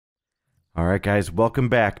Alright guys, welcome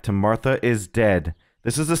back to Martha is Dead.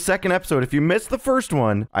 This is the second episode. If you missed the first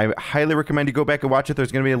one, I highly recommend you go back and watch it.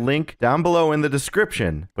 There's going to be a link down below in the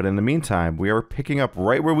description. But in the meantime, we are picking up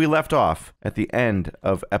right where we left off at the end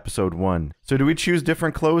of episode 1. So do we choose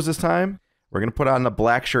different clothes this time? We're going to put on the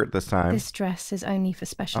black shirt this time. This dress is only for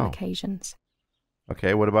special occasions.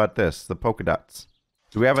 Okay, what about this? The polka dots.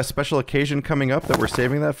 Do we have a special occasion coming up that we're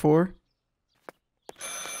saving that for?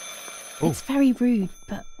 It's very rude,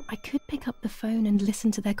 but I could pick up the phone and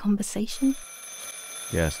listen to their conversation.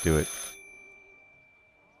 Yes, do it.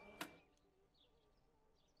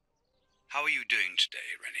 How are you doing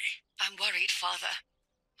today, Rennie? I'm worried, Father.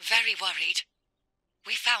 Very worried.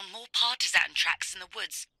 We found more partisan tracks in the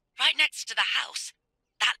woods, right next to the house.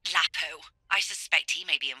 That Lapo, I suspect he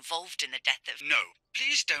may be involved in the death of... No,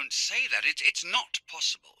 please don't say that. It's not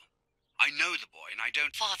possible. I know the boy and I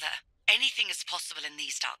don't... Father, anything is possible in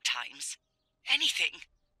these dark times. Anything.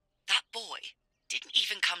 That boy didn't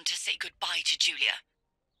even come to say goodbye to Julia.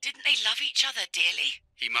 Didn't they love each other dearly?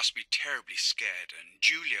 He must be terribly scared, and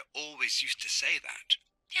Julia always used to say that.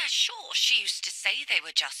 Yeah, sure, she used to say they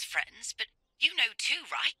were just friends, but you know too,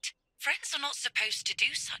 right? Friends are not supposed to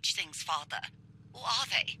do such things, Father. Or are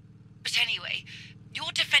they? But anyway,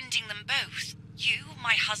 you're defending them both. You,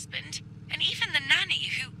 my husband, and even the nanny,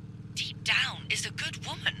 who, deep down, is a good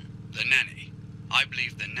woman. The nanny? I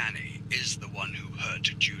believe the nanny is the one who hurt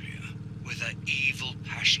Julia. With her evil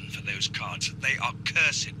passion for those cards, they are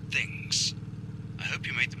cursed things. I hope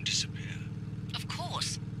you made them disappear. Of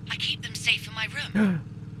course. I keep them safe in my room.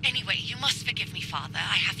 Anyway, you must forgive me, Father.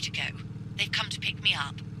 I have to go. They've come to pick me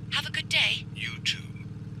up. Have a good day. You too.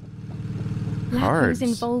 Lapo's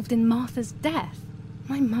involved in Martha's death.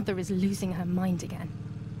 My mother is losing her mind again.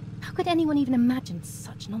 How could anyone even imagine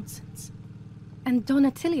such nonsense? And Don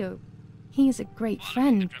Attilio, he is a great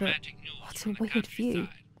friend, but what a weird view.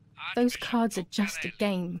 Those cards are just a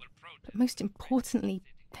game, but most importantly,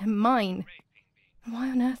 they're mine. Why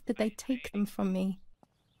on earth did they take them from me?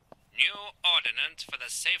 New ordinance for the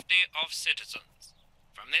safety of citizens.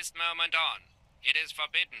 From this moment on, it is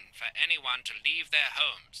forbidden for anyone to leave their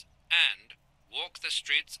homes and walk the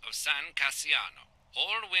streets of San Cassiano.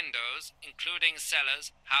 All windows, including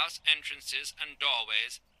cellars, house entrances, and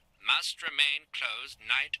doorways, must remain closed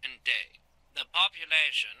night and day. The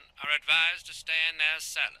population are advised to stay in their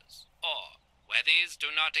cellars, or, where these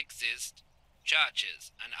do not exist,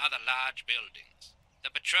 churches and other large buildings.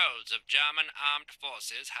 The patrols of German armed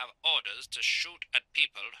forces have orders to shoot at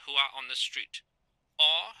people who are on the street,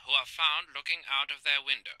 or who are found looking out of their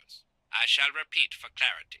windows. I shall repeat for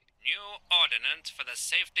clarity. New ordinance for the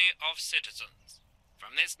safety of citizens.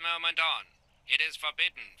 From this moment on, it is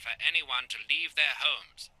forbidden for anyone to leave their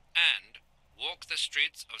homes and walk the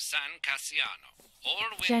streets of San Cassiano.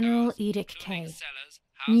 All windows, General Edict K. cellars,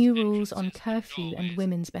 New rules on curfew and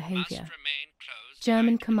women's behavior.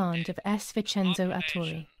 German command of S. Vincenzo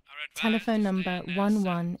Attori. Telephone number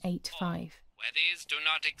 1185. Where these do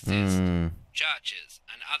not exist, churches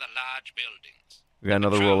and other large buildings. We got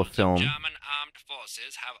another roll of film. German armed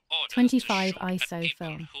forces have orders 25 to shoot at ISO people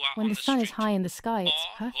film. who are When on the sun is street, high in the sky, it's or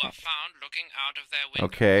who are perfect. found looking out of their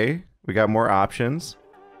windows. Okay, we got more options.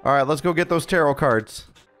 Alright, let's go get those tarot cards.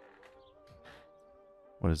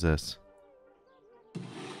 What is this?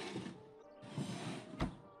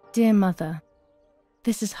 Dear Mother,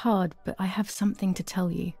 this is hard, but I have something to tell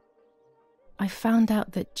you. I found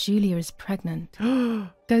out that Julia is pregnant.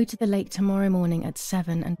 Go to the lake tomorrow morning at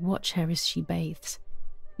 7 and watch her as she bathes.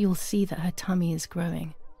 You'll see that her tummy is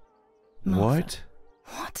growing. Martha. What?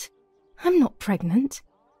 What? I'm not pregnant.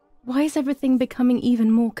 Why is everything becoming even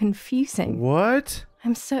more confusing? What?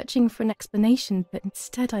 I'm searching for an explanation, but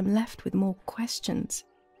instead I'm left with more questions.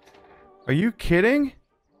 Are you kidding?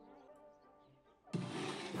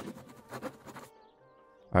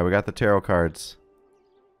 Alright, we got the tarot cards.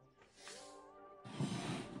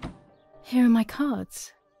 Here are my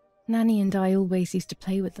cards. Nanny and I always used to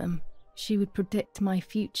play with them. She would predict my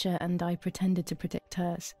future and I pretended to predict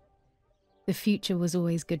hers. The future was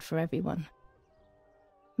always good for everyone.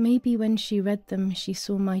 Maybe when she read them, she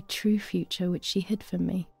saw my true future which she hid from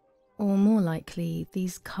me. Or more likely,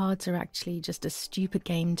 these cards are actually just a stupid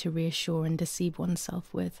game to reassure and deceive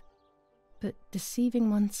oneself with. But deceiving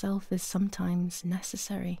oneself is sometimes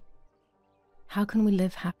necessary. How can we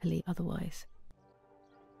live happily otherwise?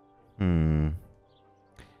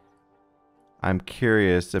 I'm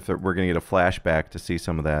curious if we're going to get a flashback to see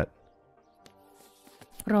some of that.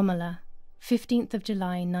 Romola, 15th of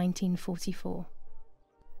July 1944.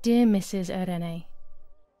 Dear Mrs. Irene,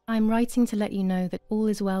 I'm writing to let you know that all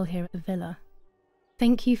is well here at the villa.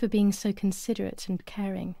 Thank you for being so considerate and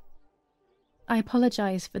caring. I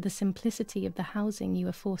apologize for the simplicity of the housing you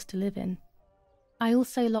were forced to live in. I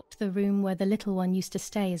also locked the room where the little one used to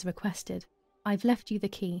stay as requested. I've left you the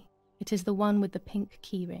key. It is the one with the pink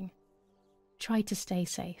keyring. Try to stay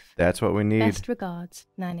safe. That's what we need. Best regards,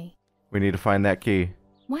 Nanny. We need to find that key.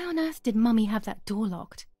 Why on earth did Mummy have that door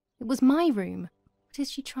locked? It was my room. What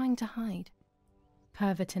is she trying to hide?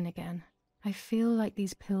 Pervertin again. I feel like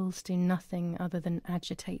these pills do nothing other than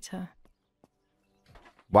agitate her.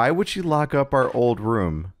 Why would she lock up our old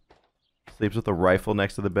room? Sleeps with a rifle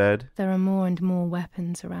next to the bed. There are more and more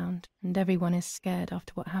weapons around, and everyone is scared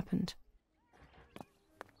after what happened.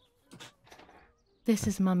 This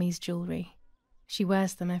is Mummy's jewellery. She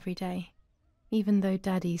wears them every day, even though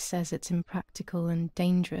Daddy says it's impractical and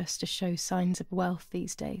dangerous to show signs of wealth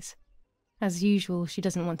these days. As usual, she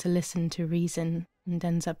doesn't want to listen to reason and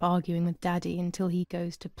ends up arguing with Daddy until he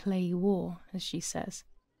goes to play war, as she says.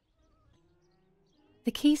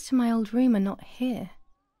 The keys to my old room are not here.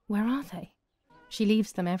 Where are they? She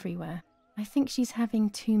leaves them everywhere. I think she's having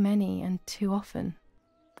too many and too often.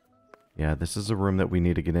 Yeah, this is a room that we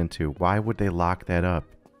need to get into. Why would they lock that up?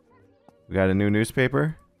 We got a new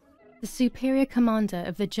newspaper? The Superior Commander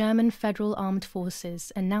of the German Federal Armed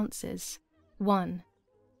Forces announces 1.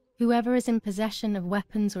 Whoever is in possession of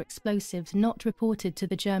weapons or explosives not reported to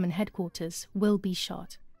the German headquarters will be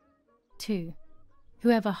shot. 2.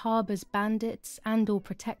 Whoever harbours bandits and/or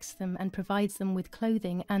protects them and provides them with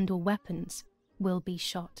clothing and/or weapons will be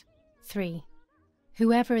shot. 3.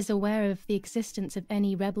 Whoever is aware of the existence of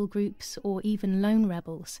any rebel groups or even lone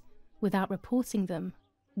rebels without reporting them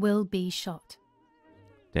will be shot.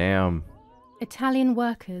 Damn. Italian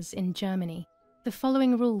workers in Germany. The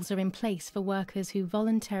following rules are in place for workers who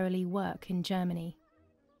voluntarily work in Germany.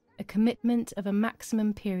 A commitment of a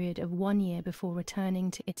maximum period of 1 year before returning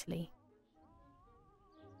to Italy.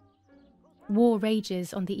 War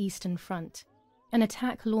rages on the Eastern Front. An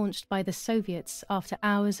attack launched by the Soviets after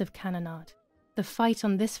hours of cannonade. The fight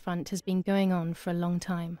on this front has been going on for a long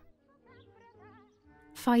time.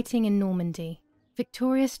 Fighting in Normandy.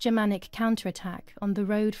 Victorious Germanic counterattack on the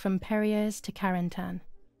road from Perrières to Carentan.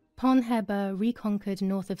 Pont-Heber reconquered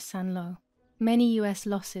north of Saint-Lô. Many US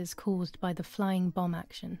losses caused by the flying bomb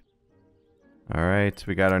action. Alright,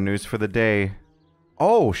 we got our news for the day.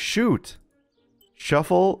 Oh, shoot!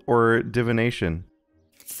 Shuffle or divination?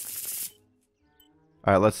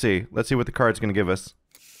 Alright, let's see. Let's see what the card's gonna give us.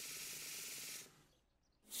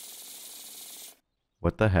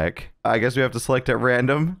 What the heck? I guess we have to select at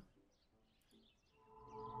random.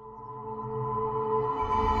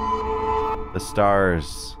 The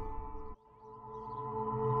stars.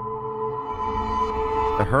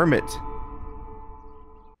 The Hermit.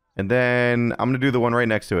 And then I'm gonna do the one right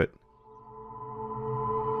next to it.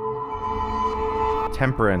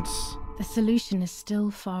 Temperance. The solution is still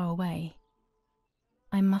far away.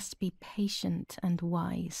 I must be patient and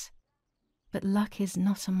wise. But luck is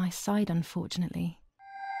not on my side, unfortunately.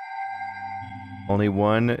 Only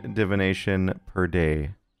one divination per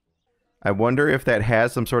day. I wonder if that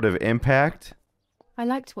has some sort of impact. I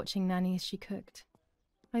liked watching Nanny as she cooked.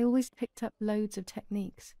 I always picked up loads of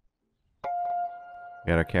techniques.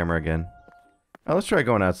 Got our camera again. Now let's try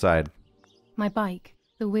going outside. My bike.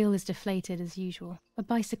 The wheel is deflated as usual. A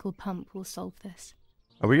bicycle pump will solve this.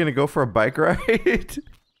 Are we gonna go for a bike ride?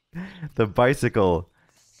 The bicycle.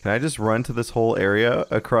 Can I just run to this whole area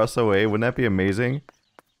across the way? Wouldn't that be amazing?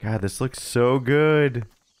 God, this looks so good.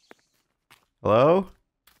 Hello?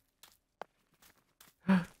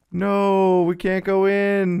 No, we can't go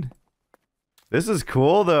in. This is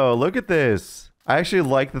cool though. Look at this. I actually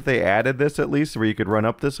like that they added this at least where you could run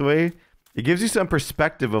up this way. It gives you some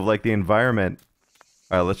perspective of like the environment.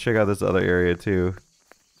 Alright, let's check out this other area too.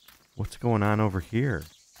 What's going on over here?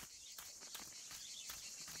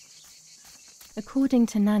 According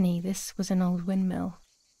to Nanny, this was an old windmill.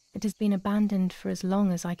 It has been abandoned for as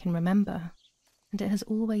long as I can remember, and it has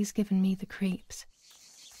always given me the creeps.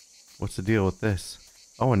 What's the deal with this?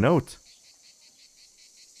 Oh, a note.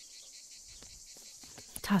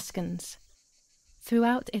 Tuscans.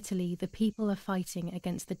 Throughout Italy, the people are fighting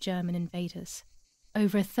against the German invaders.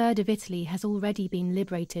 Over a third of Italy has already been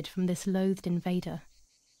liberated from this loathed invader.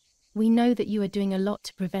 We know that you are doing a lot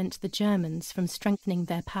to prevent the Germans from strengthening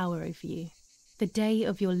their power over you. The day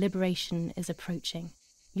of your liberation is approaching.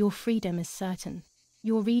 Your freedom is certain.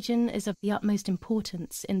 Your region is of the utmost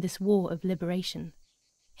importance in this war of liberation.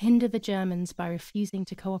 Hinder the Germans by refusing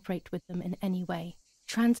to cooperate with them in any way.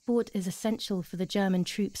 Transport is essential for the German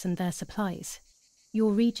troops and their supplies.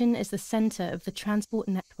 Your region is the center of the transport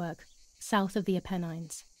network south of the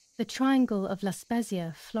Apennines. The triangle of La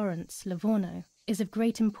Spezia, Florence, Livorno is of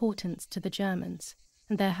great importance to the Germans,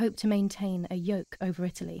 and their hope to maintain a yoke over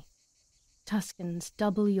Italy. Tuscans,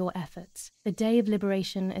 double your efforts. The day of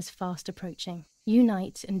liberation is fast approaching.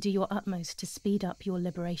 Unite and do your utmost to speed up your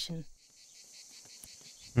liberation.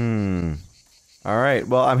 Alright,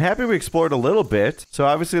 well, I'm happy we explored a little bit. So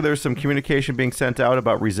obviously there's some communication being sent out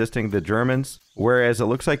about resisting the Germans, whereas it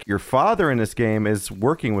looks like your father in this game is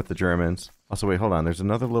working with the Germans. Also, wait, hold on. There's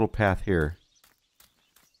another little path here.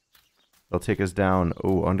 They'll take us down,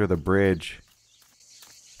 under the bridge.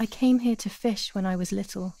 I came here to fish when I was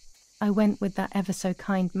little. I went with that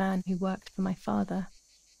ever-so-kind man who worked for my father.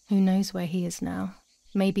 Who knows where he is now?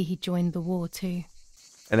 Maybe he joined the war too.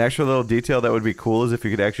 An extra little detail that would be cool is if you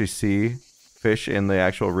could actually see fish in the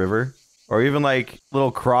actual river. Or even like little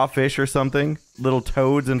crawfish or something. Little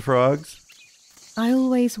toads and frogs. I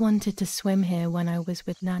always wanted to swim here when I was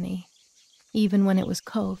with Nanny. Even when it was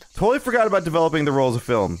cold. Totally forgot about developing the rolls of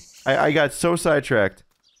film. I got so sidetracked.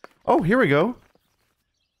 Oh, here we go.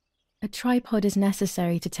 A tripod is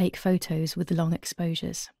necessary to take photos with long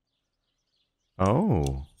exposures.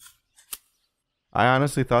 Oh. I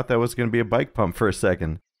honestly thought that was going to be a bike pump for a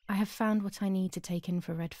second. I have found what I need to take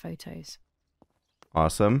infrared photos.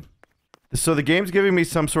 Awesome. So the game's giving me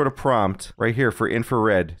some sort of prompt right here for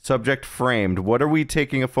infrared. Subject framed. What are we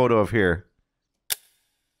taking a photo of here?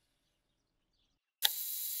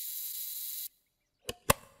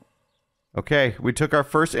 Okay, we took our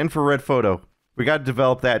first infrared photo. We got to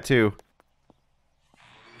develop that too.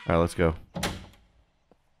 Alright, let's go.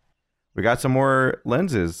 We got some more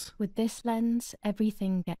lenses. With this lens,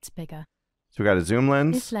 everything gets bigger. So we got a zoom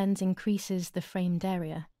lens. This lens increases the framed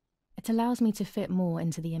area. It allows me to fit more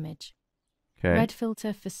into the image. Okay. Red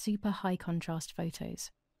filter for super high contrast photos.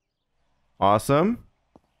 Awesome.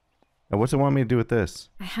 Now what's it want me to do with this?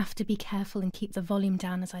 I have to be careful and keep the volume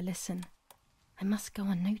down as I listen. I must go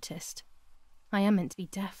unnoticed. I am meant to be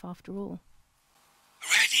deaf after all.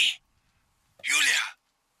 Ready? Julia,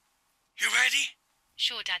 you ready?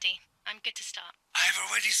 Sure, Daddy. I'm good to start. I've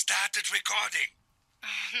already started recording.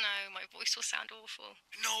 Oh, no, my voice will sound awful.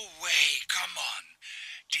 No way, come on.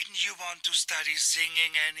 Didn't you want to study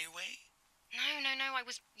singing anyway? No, I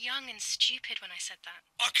was young and stupid when I said that.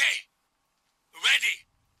 Okay, ready?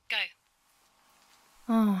 Go.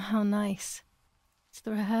 Oh, how nice. It's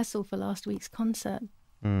the rehearsal for last week's concert.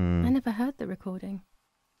 I never heard the recording.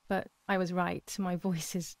 But I was right, my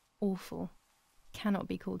voice is awful. Cannot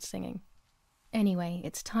be called singing. Anyway,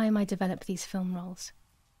 it's time I develop these film rolls.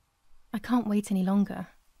 I can't wait any longer.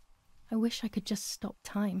 I wish I could just stop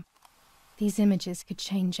time. These images could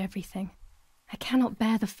change everything. I cannot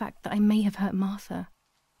bear the fact that I may have hurt Martha.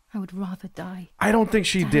 I would rather die. I don't think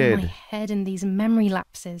she Damn did. My head in these memory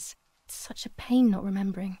lapses. It's such a pain not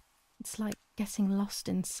remembering. It's like getting lost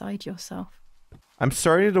inside yourself. I'm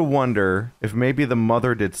starting to wonder if maybe the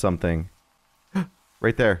mother did something.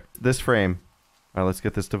 Right there. This frame. Alright, let's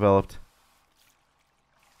get this developed.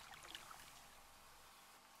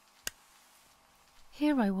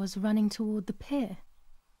 Here I was running toward the pier.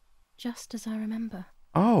 Just as I remember.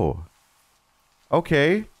 Oh.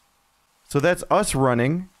 Okay. So that's us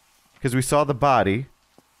running. Because we saw the body.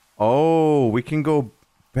 Oh, we can go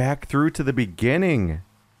back through to the beginning.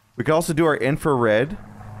 We can also do our infrared.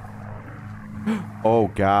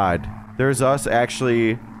 Oh god. There's us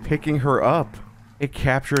actually picking her up. It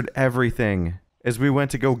captured everything as we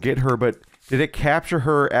went to go get her, but did it capture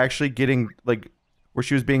her actually getting, like, where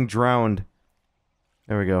she was being drowned?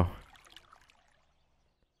 There we go.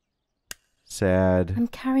 Sad. I'm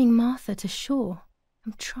carrying Martha to shore.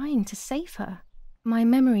 I'm trying to save her. My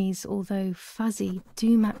memories, although fuzzy,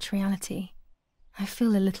 do match reality. I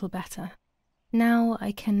feel a little better. Now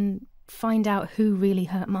I can find out who really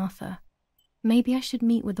hurt Martha. Maybe I should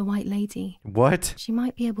meet with the White Lady. What? She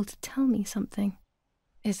might be able to tell me something.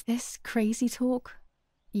 Is this crazy talk?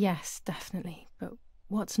 Yes, definitely. But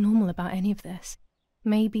what's normal about any of this?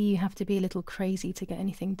 Maybe you have to be a little crazy to get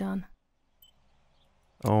anything done.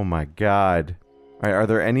 Oh my god. Alright, are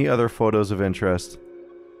there any other photos of interest?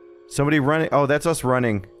 Somebody running. Oh, that's us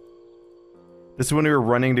running. This is when we were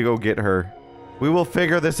running to go get her. We will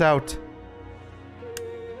figure this out.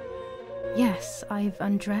 Yes, I've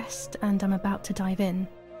undressed and I'm about to dive in.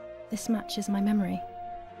 This matches my memory.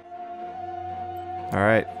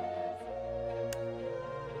 Alright.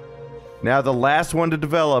 Now the last one to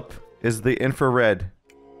develop is the infrared.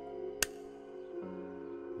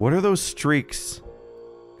 What are those streaks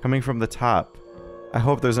coming from the top? I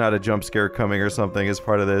hope there's not a jump scare coming or something as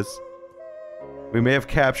part of this. We may have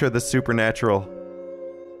captured the supernatural.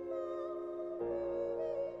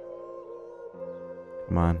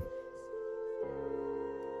 Come on.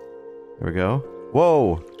 There we go.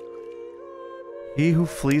 Whoa! He who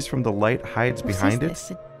flees from the light hides behind it? Is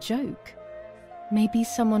this a joke? Maybe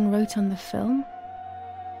someone wrote on the film?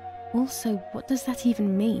 Also, what does that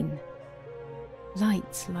even mean?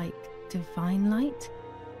 Light, like divine light?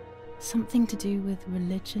 Something to do with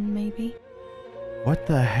religion, maybe? What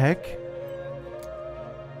the heck?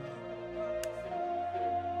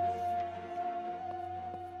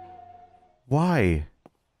 Why?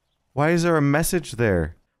 Why is there a message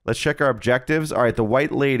there? Let's check our objectives. Alright, the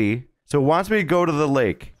white lady. So it wants me to go to the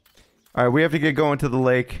lake. Alright, we have to get going to the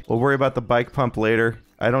lake. We'll worry about the bike pump later.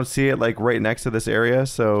 I don't see it like right next to this area,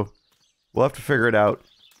 so we'll have to figure it out.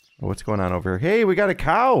 What's going on over here? Hey, we got a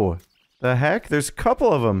cow! The heck? There's a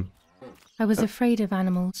couple of them. I was afraid of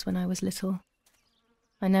animals when I was little.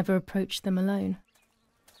 I never approached them alone.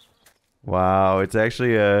 Wow, it's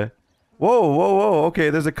actually a... Whoa, whoa, whoa. Okay,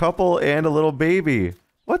 there's a couple and a little baby.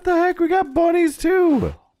 What the heck? We got bunnies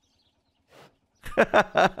too!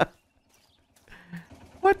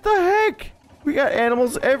 What the heck? We got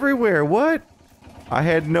animals everywhere. What? I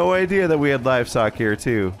had no idea that we had livestock here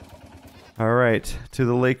too. Alright, to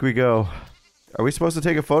the lake we go. Are we supposed to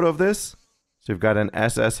take a photo of this? So we've got an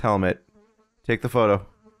SS helmet. Take the photo.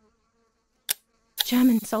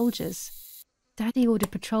 German soldiers. Daddy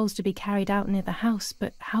ordered patrols to be carried out near the house,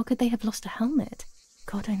 but how could they have lost a helmet?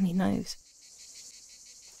 God only knows.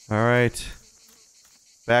 Alright.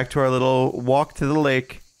 Back to our little walk to the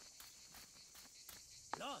lake.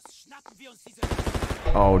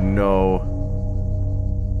 Oh no.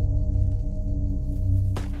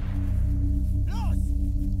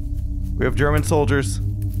 We have German soldiers.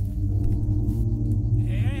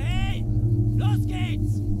 Hey, los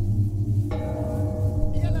geht's!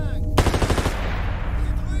 Hier lang!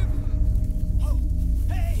 Hier drüben! Oh,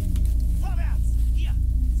 hey! Vorwärts! Hier!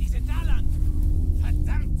 Sie sind da lang!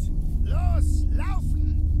 Verdammt! Los,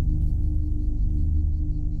 laufen!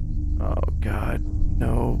 Oh god,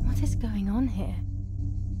 no. What is going on here?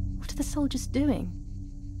 What are the soldiers doing?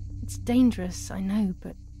 It's dangerous, I know,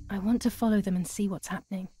 but I want to follow them and see what's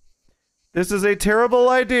happening. This is a terrible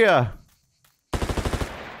idea.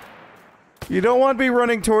 You don't want to be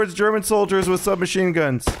running towards German soldiers with submachine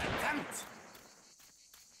guns. Verdammt!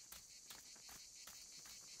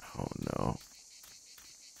 Oh no.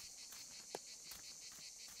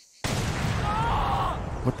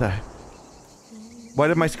 What the? Why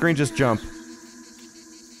did my screen just jump?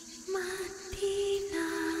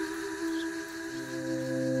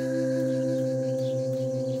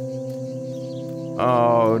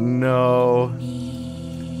 Oh no.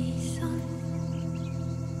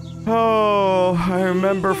 Oh, I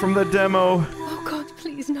remember from the demo. Oh God,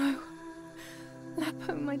 please no.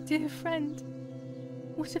 Lapo, my dear friend.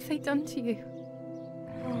 What have they done to you?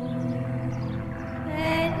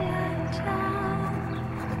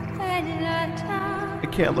 I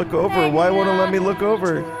can't look over. Why won't it let me look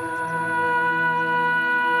over?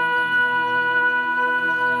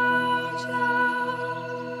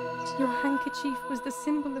 Your handkerchief was the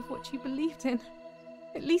symbol of what you believed in.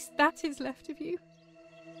 At least that is left of you.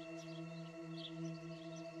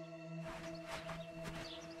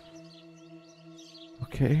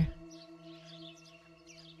 Okay.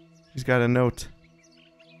 He's got a note.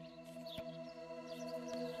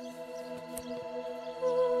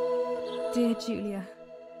 Dear Julia,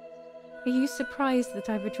 are you surprised that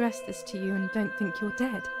I've addressed this to you and don't think you're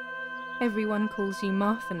dead? Everyone calls you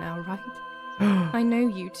Martha now, right? I know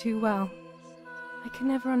you too well. I can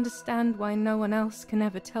never understand why no one else can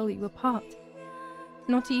ever tell you apart.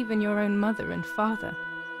 Not even your own mother and father.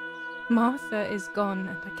 Martha is gone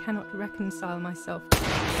and I cannot reconcile myself.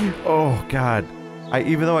 Oh god.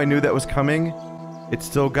 Even though I knew that was coming, it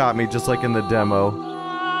still got me just like in the demo.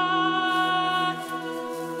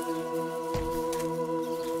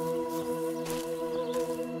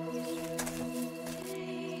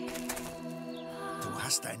 Du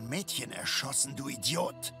hast ein Mädchen erschossen, du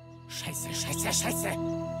Idiot! Scheiße, scheiße, scheiße!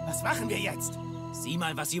 Was machen wir jetzt? Sieh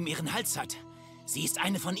mal, was sie um ihren Hals hat. Sie ist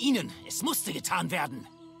eine von ihnen. Es musste getan werden.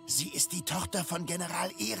 Sie ist die Tochter von General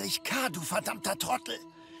Erich K., du verdammter Trottel!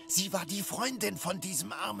 Sie war die Freundin von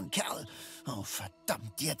diesem armen Kerl. Oh,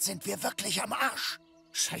 verdammt, jetzt sind wir wirklich am Arsch.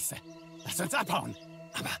 Scheiße. Lass uns abhauen.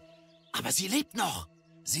 Aber sie lebt noch.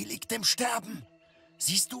 Sie liegt im Sterben.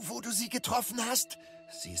 Siehst du, wo du sie getroffen hast?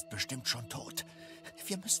 Sie ist bestimmt schon tot.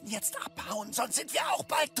 Wir müssen jetzt abhauen, sonst sind wir auch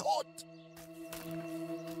bald tot.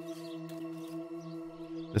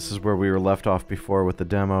 This is where we were left off before with the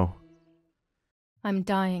demo. I'm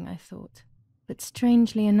dying, I thought. But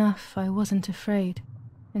strangely enough, I wasn't afraid.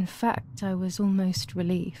 In fact, I was almost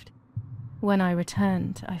relieved. When I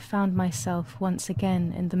returned, I found myself once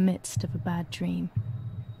again in the midst of a bad dream.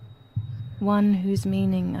 one whose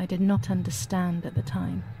meaning I did not understand at the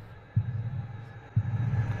time.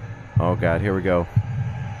 Oh god, here we go.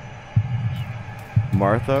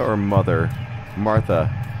 Martha or mother? Martha.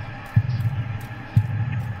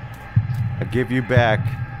 I give you back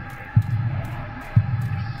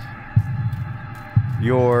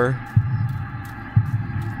your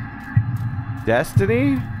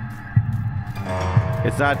destiny?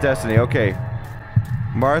 It's not destiny, okay.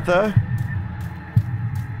 Martha,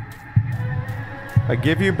 I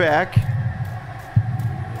give you back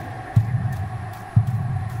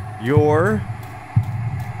your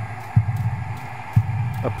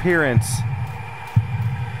appearance.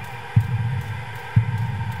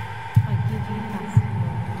 I give you back your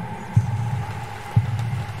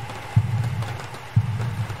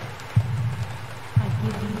I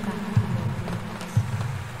give you back your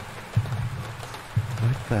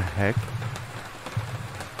What the heck?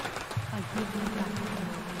 I give you back your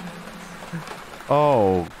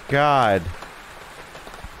Oh, God.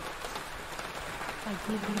 I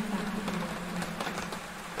give you back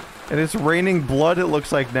your And it's raining blood, it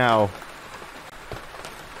looks like now.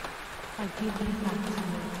 I give you back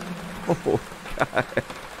your Oh, God.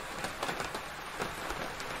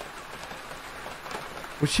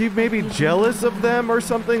 Was she maybe jealous of them or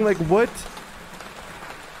something? Like, what?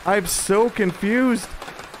 I'm so confused.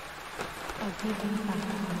 I give you back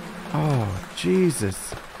your Oh,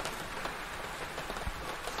 Jesus.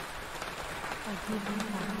 I give you back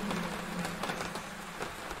your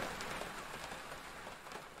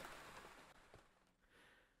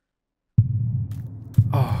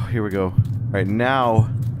Oh, here we go. All right, now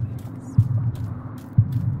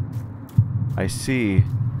I see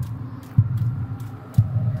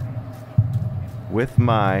with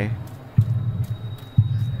my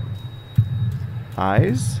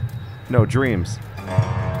eyes? No, dreams.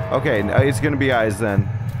 Okay, it's gonna be eyes then.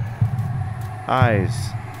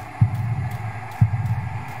 Eyes.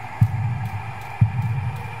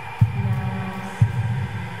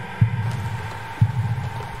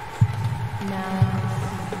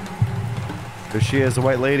 There she is, a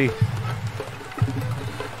white lady.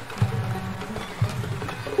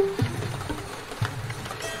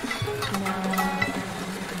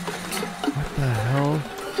 What the hell?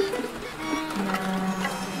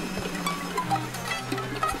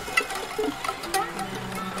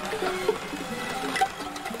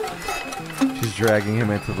 She's dragging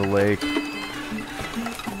him into the lake.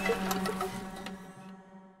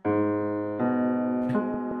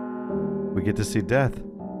 We get to see death.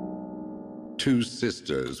 Two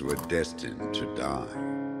sisters were destined to die.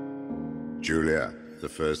 Julia, the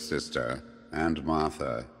first sister, and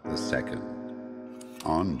Martha, the second.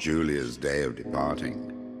 On Julia's day of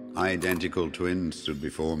departing, identical twins stood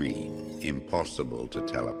before me, impossible to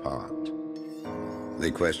tell apart.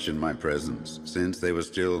 They questioned my presence, since they were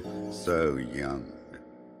still so young.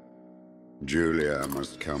 Julia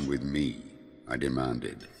must come with me, I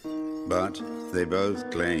demanded. But they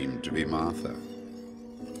both claimed to be Martha.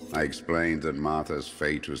 I explained that Martha's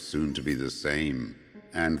fate was soon to be the same,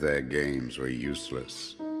 and their games were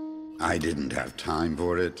useless. I didn't have time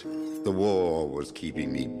for it. The war was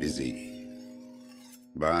keeping me busy.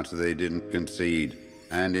 But they didn't concede,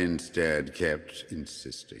 and instead kept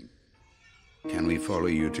insisting. Can we follow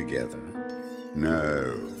you together?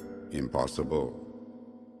 No, impossible.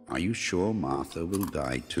 Are you sure Martha will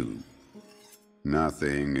die too?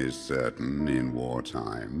 Nothing is certain in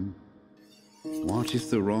wartime. What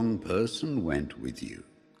if the wrong person went with you?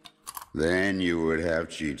 Then you would have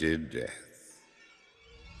cheated death.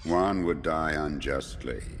 One would die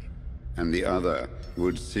unjustly, and the other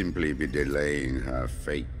would simply be delaying her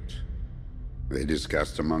fate. They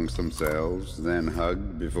discussed amongst themselves, then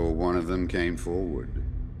hugged before one of them came forward.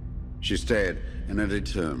 She stared in a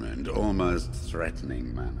determined, almost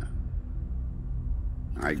threatening manner.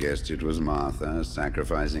 I guessed it was Martha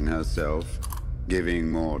sacrificing herself,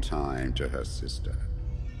 giving more time to her sister.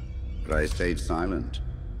 But I stayed silent,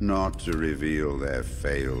 not to reveal their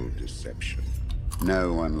failed deception.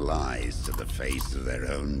 No one lies to the face of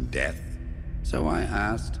their own death, so I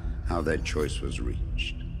asked how their choice was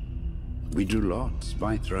reached. We drew lots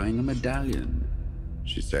by throwing a medallion,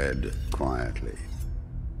 she said quietly.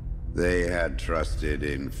 They had trusted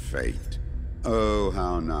in fate. Oh,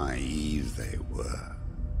 how naive they were.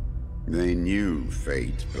 They knew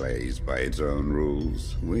fate plays by its own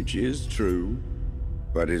rules, which is true,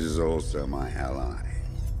 but it is also my ally.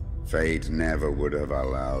 Fate never would have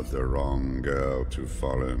allowed the wrong girl to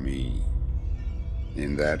follow me.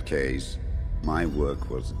 In that case, my work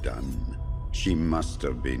was done. She must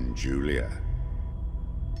have been Julia.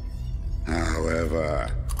 However,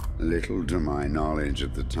 little to my knowledge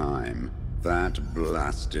at the time, That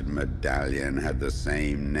blasted medallion had the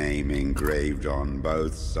same name engraved on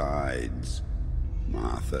both sides.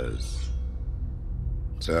 Martha's.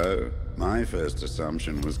 So, my first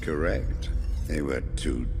assumption was correct. They were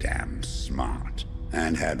too damn smart,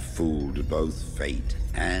 and had fooled both fate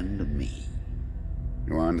and me.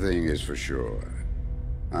 One thing is for sure.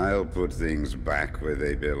 I'll put things back where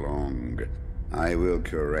they belong. I will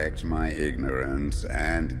correct my ignorance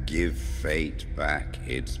and give fate back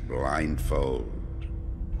its blindfold.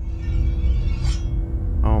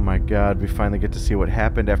 Oh my god, we finally get to see what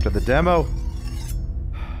happened after the demo.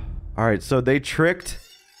 Alright, so they tricked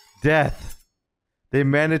Death. They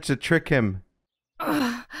managed to trick him.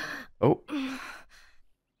 Oh.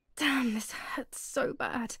 Damn, this hurts so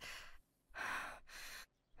bad.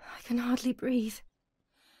 I can hardly breathe.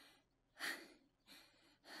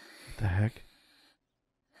 What the heck?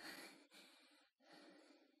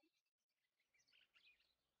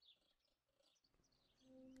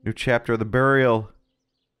 New chapter of the burial.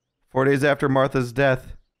 4 days after Martha's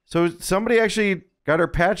death. So somebody actually got her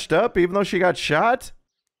patched up even though she got shot?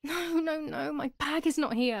 No, my bag is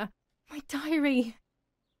not here. My diary.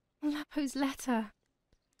 Lapo's letter.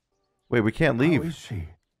 Wait, we can't leave. How is she?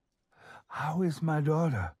 How is my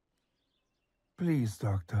daughter? Please,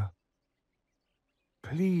 Doctor.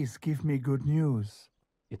 Please give me good news.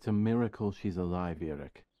 It's a miracle she's alive,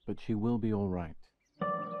 Eric, but she will be all right.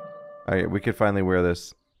 Alright, we could finally wear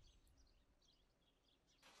this.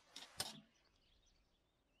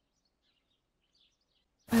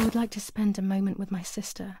 I would like to spend a moment with my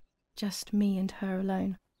sister, just me and her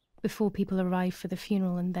alone, before people arrive for the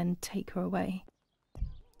funeral and then take her away.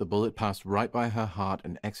 The bullet passed right by her heart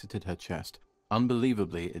and exited her chest.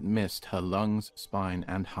 Unbelievably, it missed her lungs, spine,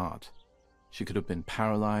 and heart. She could have been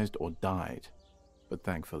paralyzed or died. But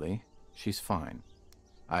thankfully, she's fine.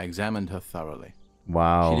 I examined her thoroughly.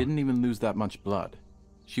 Wow. She didn't even lose that much blood.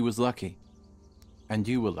 She was lucky. And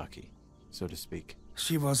you were lucky, so to speak.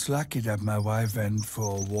 She was lucky that my wife went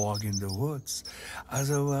for a walk in the woods.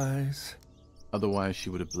 Otherwise, she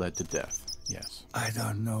would have bled to death, yes. I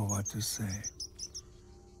don't know what to say.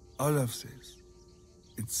 All of this,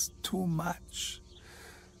 it's too much.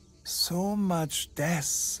 So much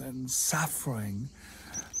death and suffering.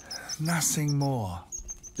 Nothing more.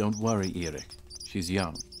 Don't worry, Eric. She's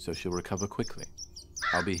young, so she'll recover quickly.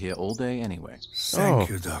 I'll be here all day anyway. Thank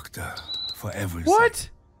you, Doctor, for everything. What?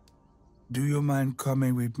 Do you mind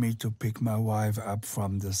coming with me to pick my wife up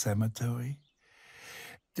from the cemetery?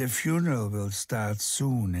 The funeral will start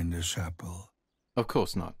soon in the chapel. Of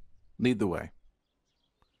course not. Lead the way.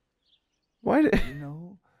 Why did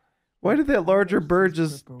that larger bird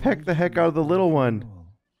just peck the heck out of the little one?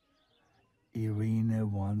 Irina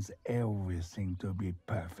wants everything to be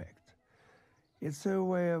perfect. It's her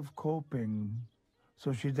way of coping,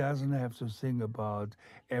 so she doesn't have to think about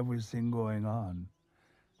everything going on.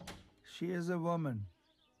 She is a woman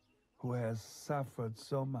who has suffered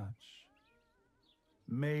so much.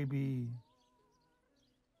 Maybe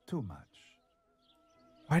too much.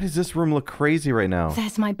 Why does this room look crazy right now?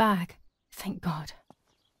 There's my bag. Thank God.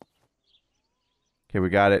 Okay, we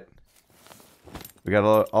got it. We got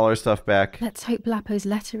all our stuff back. Let's hope Lapo's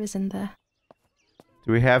letter is in there.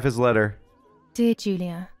 Do we have his letter? Dear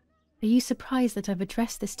Julia, are you surprised that I've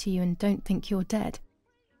addressed this to you and don't think you're dead?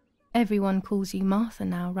 Everyone calls you Martha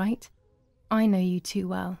now, right? I know you too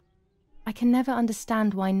well. I can never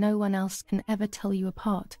understand why no one else can ever tell you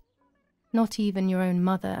apart. Not even your own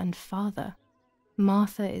mother and father.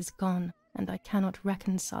 Martha is gone, and I cannot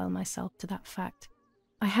reconcile myself to that fact.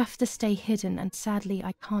 I have to stay hidden, and sadly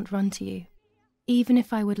I can't run to you. Even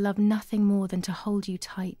if I would love nothing more than to hold you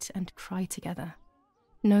tight and cry together.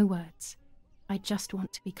 No words. I just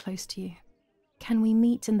want to be close to you. Can we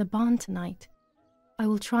meet in the barn tonight? I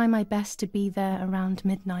will try my best to be there around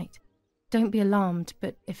midnight. Don't be alarmed,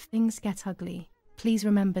 but if things get ugly, please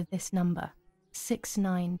remember this number,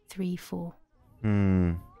 6934.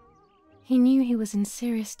 He knew he was in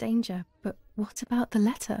serious danger, but what about the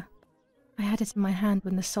letter? I had it in my hand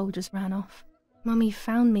when the soldiers ran off. Mummy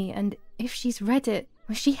found me, and if she's read it,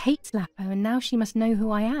 well, she hates Lapo, and now she must know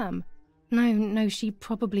who I am. No, she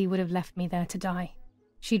probably would have left me there to die.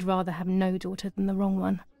 She'd rather have no daughter than the wrong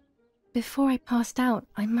one. Before I passed out,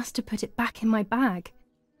 I must have put it back in my bag.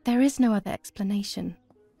 There is no other explanation.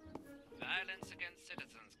 Violence against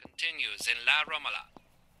citizens continues in La Romola,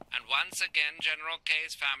 and once again General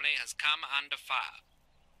K's family has come under fire.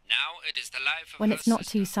 Now it is the life of When her it's not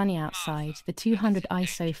sister, too sunny outside, Martha, the 200 that is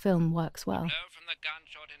ISO engaged. film works well. The blow from the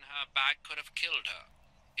gunshot in her back could have killed her.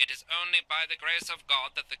 It is only by the grace of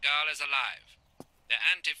God that the girl is alive. The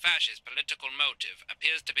anti-fascist political motive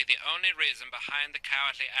appears to be the only reason behind the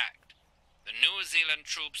cowardly act. The New Zealand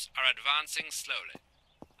troops are advancing slowly.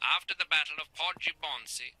 After the Battle of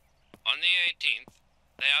Poggibonsi, on the 18th,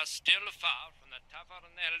 they are still far from the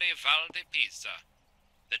Tavernelli Val di Pisa.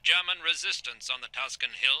 The German resistance on the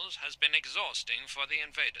Tuscan hills has been exhausting for the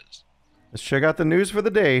invaders. Let's check out the news for the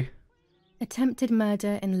day. Attempted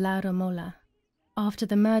murder in La Romola. After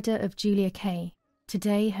the murder of Julia Kay,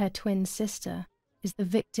 today her twin sister is the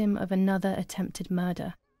victim of another attempted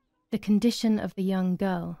murder. The condition of the young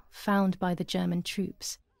girl, found by the German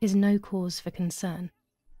troops, is no cause for concern.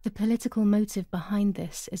 The political motive behind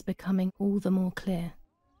this is becoming all the more clear.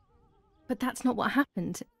 But that's not what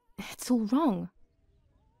happened. It's all wrong.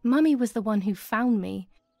 Mummy was the one who found me.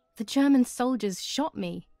 The German soldiers shot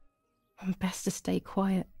me. Best to stay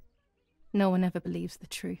quiet. No one ever believes the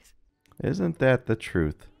truth. Isn't that the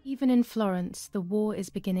truth? Even in Florence, the war is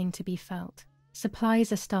beginning to be felt.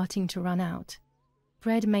 Supplies are starting to run out.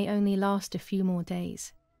 Bread may only last a few more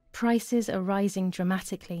days. Prices are rising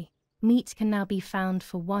dramatically. Meat can now be found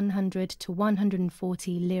for 100 to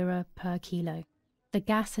 140 lira per kilo. The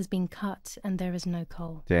gas has been cut and there is no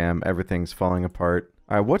coal. Damn, everything's falling apart.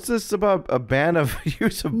 What's this about a ban of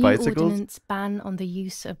use of New bicycles? ordinance ban on the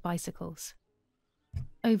use of bicycles.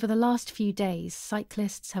 Over the last few days,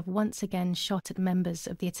 cyclists have once again shot at members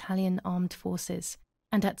of the Italian armed forces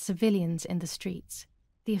and at civilians in the streets.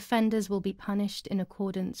 The offenders will be punished in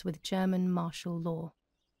accordance with German martial law.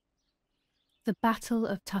 The Battle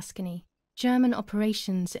of Tuscany. German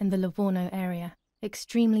operations in the Livorno area.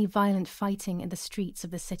 Extremely violent fighting in the streets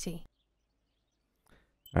of the city.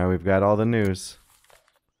 All right, we've got all the news.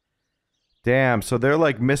 Damn, so they're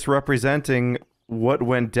like misrepresenting what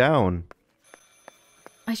went down.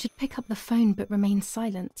 I should pick up the phone but remain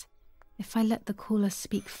silent. If I let the caller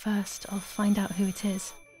speak first, I'll find out who it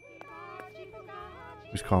is.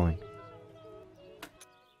 Who's calling?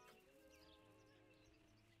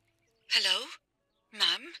 Hello?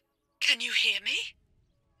 Mum? Can you hear me?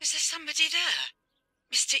 Is there somebody there?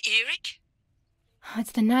 Mr. Eric?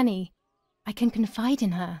 It's the nanny. I can confide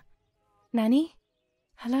in her. Nanny?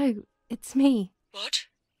 Hello, it's me. What?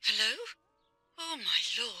 Hello? Oh,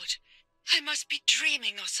 my lord. I must be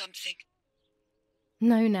dreaming or something.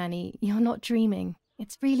 No, Nanny, you're not dreaming.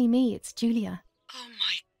 It's really me, it's Julia. Oh,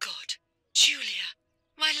 my God. Julia,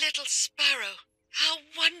 my little sparrow. How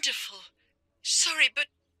wonderful. Sorry, but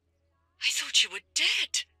I thought you were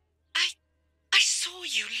dead. I saw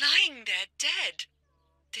you lying there dead.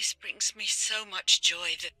 This brings me so much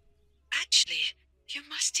joy that... Actually, you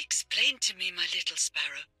must explain to me, my little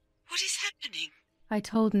sparrow. What is happening? I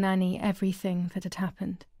told Nanny everything that had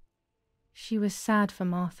happened. She was sad for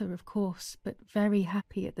Martha, of course, but very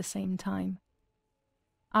happy at the same time.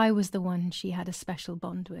 I was the one she had a special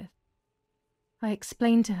bond with. I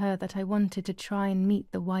explained to her that I wanted to try and meet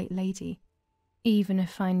the White Lady, even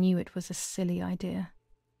if I knew it was a silly idea.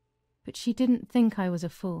 But she didn't think I was a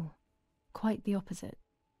fool. Quite the opposite.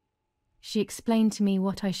 She explained to me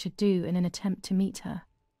what I should do in an attempt to meet her.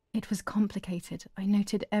 It was complicated. I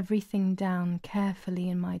noted everything down carefully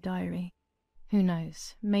in my diary. Who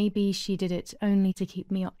knows, maybe she did it only to keep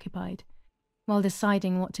me occupied, while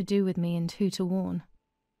deciding what to do with me and who to warn.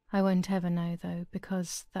 I won't ever know, though,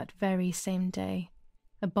 because that very same day,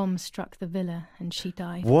 a bomb struck the villa and she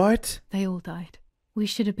died. What? They all died. We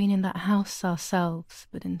should have been in that house ourselves,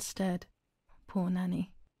 but instead, poor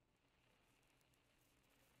Nanny.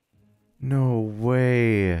 No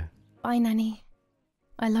way. Bye, Nanny.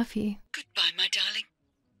 I love you. Goodbye, my darling.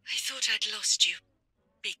 I thought I'd lost you.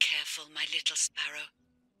 Be careful, my little sparrow.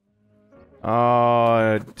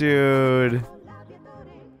 Oh, dude.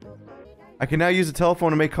 I can now use a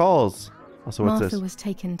telephone to make calls. Also, what's Martha this? was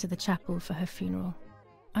taken to the chapel for her funeral.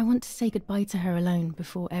 I want to say goodbye to her alone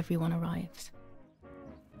before everyone arrives.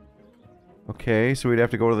 Okay, so we'd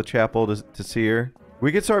have to go to the chapel to see her.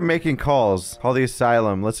 We could start making calls. Call the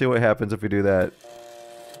asylum. Let's see what happens if we do that.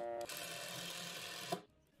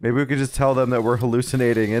 Maybe we could just tell them that we're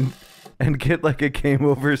hallucinating and get like a game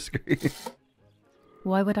over screen.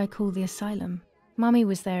 Why would I call the asylum? Mummy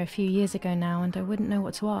was there a few years ago now and I wouldn't know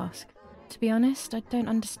what to ask. To be honest, I don't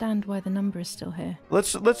understand why the number is still here.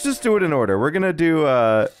 Let's just do it in order. We're gonna do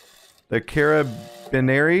the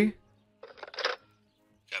Carabinieri.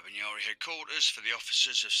 Carabinieri headquarters for the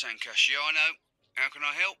officers of San Casciano. How can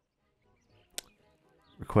I help?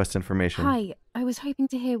 Request information. Hi, I was hoping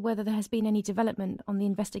to hear whether there has been any development on the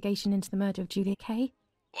investigation into the murder of Julia Kay.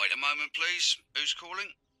 Wait a moment, please. Who's calling?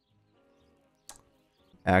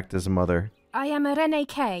 Act as a mother. I am Irene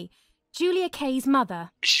Kay, Julia Kay's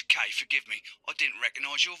mother. Mrs. Kay, forgive me. I didn't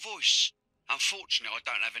recognise your voice. Unfortunately, I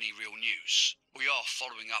don't have any real news. We are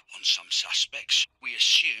following up on some suspects. We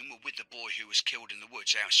assume we're with the boy who was killed in the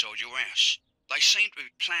woods outside your house. They seem to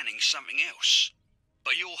be planning something else.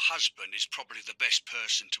 But your husband is probably the best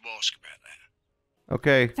person to ask about that.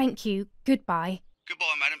 Okay. Thank you. Goodbye.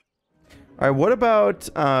 Goodbye, madam. All right, what about,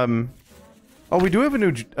 oh, we do have a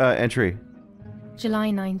new entry. July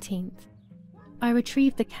 19th. I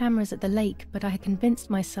retrieved the cameras at the lake, but I had convinced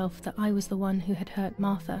myself that I was the one who had hurt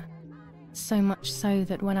Martha. So much so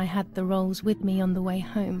that when I had the rolls with me on the way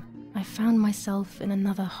home, I found myself in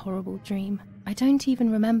another horrible dream. I don't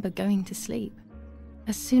even remember going to sleep.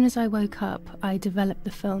 As soon as I woke up, I developed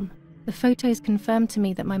the film. The photos confirmed to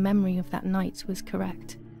me that my memory of that night was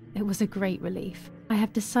correct. It was a great relief. I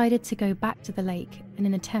have decided to go back to the lake in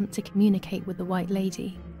an attempt to communicate with the White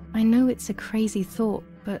Lady. I know it's a crazy thought,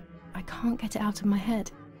 but I can't get it out of my head.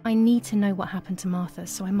 I need to know what happened to Martha,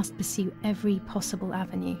 so I must pursue every possible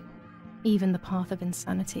avenue, even the path of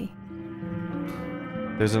insanity.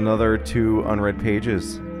 There's another 2 unread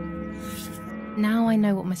pages. Now I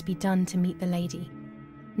know what must be done to meet the lady.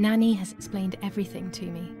 Nanny has explained everything to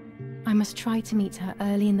me. I must try to meet her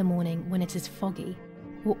early in the morning when it is foggy,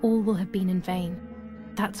 or all will have been in vain.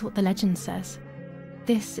 That's what the legend says.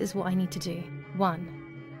 This is what I need to do.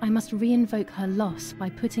 1. I must re-invoke her loss by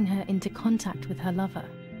putting her into contact with her lover.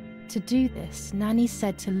 To do this, Nanny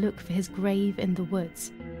said to look for his grave in the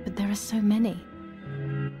woods, but there are so many.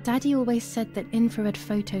 Daddy always said that infrared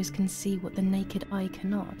photos can see what the naked eye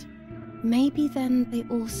cannot. Maybe then they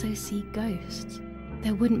also see ghosts.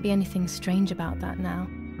 There wouldn't be anything strange about that now,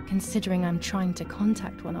 considering I'm trying to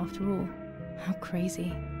contact one after all. How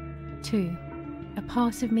crazy. 2. A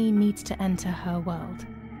part of me needs to enter her world.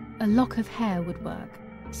 A lock of hair would work,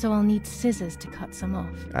 so I'll need scissors to cut some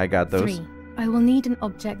off. I got those. 3. I will need an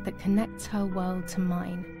object that connects her world to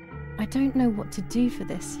mine. I don't know what to do for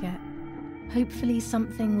this yet. Hopefully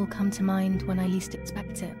something will come to mind when I least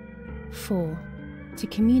expect it. 4. To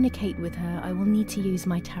communicate with her, I will need to use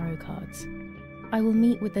my tarot cards. I will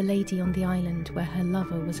meet with the lady on the island where her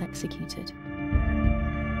lover was executed.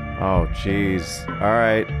 Oh, jeez. All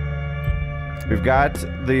right. We've got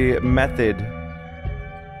the method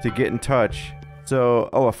to get in touch. So,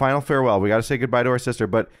 oh, a final farewell. We got to say goodbye to our sister,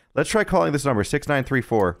 but let's try calling this number,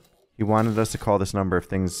 6934. He wanted us to call this number if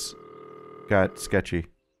things got sketchy.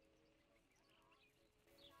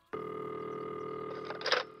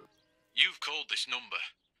 You've called this number.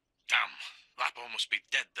 Damn, Lapo must be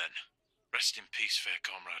dead then. Rest in peace, fair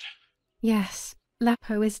comrade. Yes,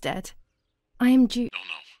 Lapo is dead. I am due—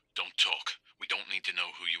 No, don't talk. We don't need to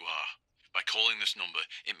know who you are. By calling this number,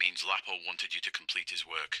 it means Lapo wanted you to complete his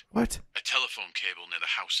work. What? A telephone cable near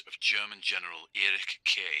the house of German General Erich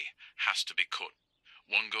K. has to be cut.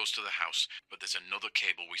 One goes to the house, but there's another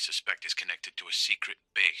cable we suspect is connected to a secret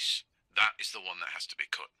base. That is the one that has to be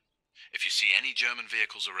cut. If you see any German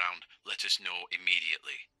vehicles around, let us know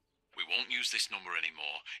immediately. We won't use this number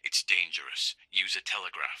anymore. It's dangerous. Use a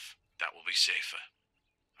telegraph. That will be safer.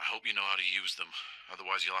 I hope you know how to use them.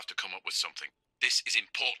 Otherwise, you'll have to come up with something. This is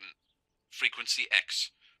important. Frequency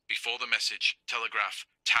X. Before the message, telegraph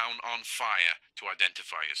 "Town on fire" to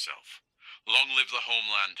identify yourself. Long live the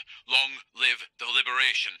homeland. Long live the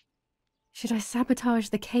liberation. Should I sabotage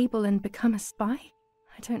the cable and become a spy?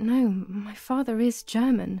 I don't know. My father is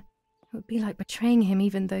German. It would be like betraying him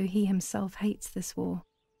even though he himself hates this war.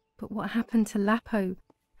 But what happened to Lapo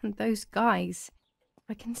and those guys? If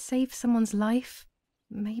I can save someone's life,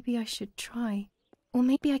 maybe I should try. Or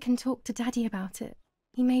maybe I can talk to Daddy about it.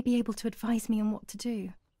 He may be able to advise me on what to do.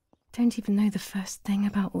 Don't even know the first thing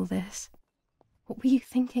about all this. What were you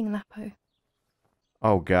thinking, Lapo?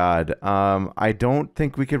 Oh, God. I don't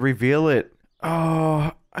think we could reveal it.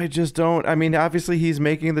 Oh, I just don't. I mean, obviously he's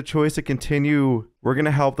making the choice to continue. We're going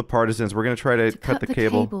to help the partisans. We're going to try to cut the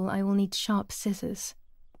cable. I will need sharp scissors.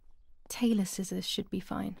 Tailor scissors should be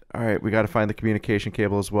fine. All right, we got to find the communication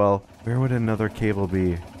cable as well. Where would another cable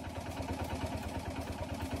be?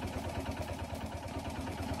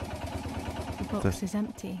 The box is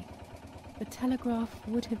empty. The telegraph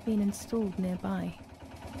would have been installed nearby.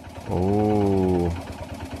 Oh.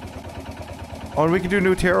 Oh, and we can do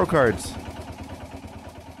new tarot cards.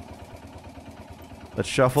 Let's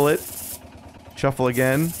shuffle it. Shuffle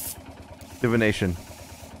again. Divination.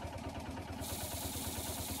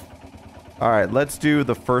 Alright, let's do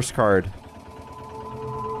the first card.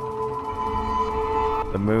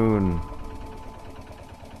 The moon.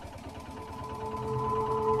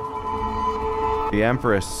 The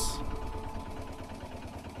Empress.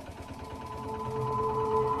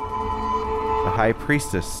 The High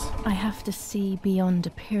Priestess. I have to see beyond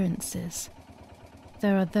appearances.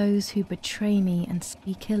 There are those who betray me and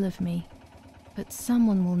speak ill of me. but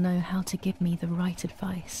someone will know how to give me the right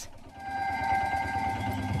advice.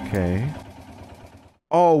 Okay.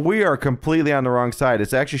 Oh, we are completely on the wrong side.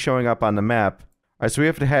 It's actually showing up on the map. Alright, so we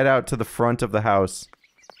have to head out to the front of the house.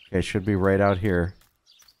 Okay, it should be right out here.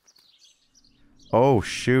 Oh,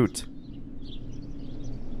 shoot.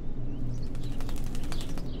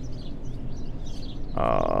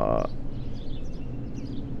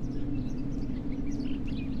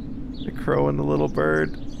 The crow and the little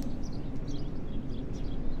bird.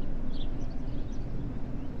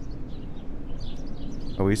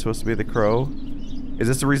 Are we supposed to be the crow? Is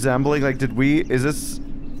this resembling, like, is this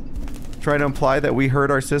trying to imply that we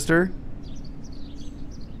hurt our sister?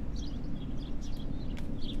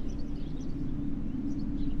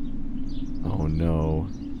 Oh no.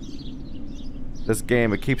 This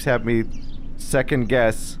game, it keeps having me second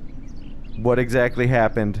guess what exactly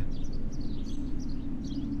happened.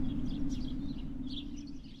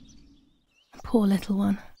 Poor little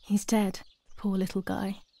one. He's dead. Poor little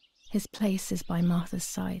guy. His place is by Martha's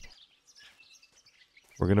side.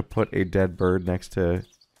 We're gonna put a dead bird next to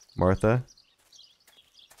Martha.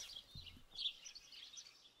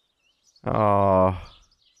 Oh.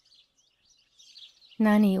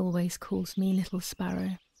 Nanny always calls me Little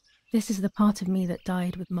Sparrow. This is the part of me that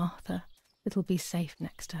died with Martha. It'll be safe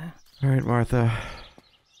next to her. Alright, Martha.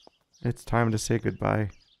 It's time to say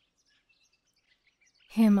goodbye.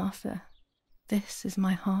 Here, Martha. This is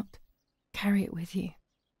my heart. Carry it with you.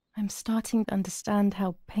 I'm starting to understand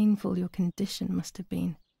how painful your condition must have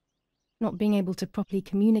been. Not being able to properly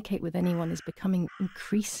communicate with anyone is becoming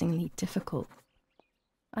increasingly difficult.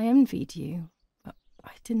 I envied you, but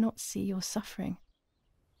I did not see your suffering.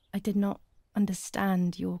 I did not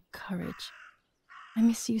understand your courage. I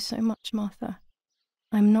miss you so much, Martha.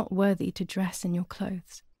 I'm not worthy to dress in your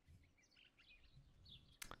clothes.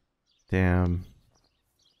 Damn.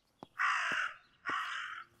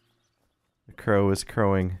 The crow is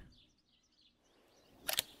crowing.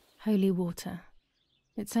 Holy water.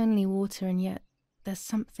 It's only water, and yet there's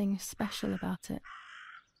something special about it.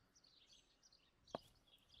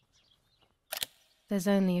 There's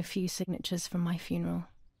only a few signatures from my funeral.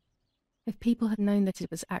 If people had known that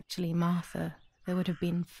it was actually Martha, there would have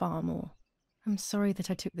been far more. I'm sorry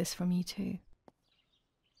that I took this from you too.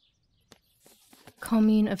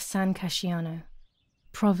 Commune of San Casciano,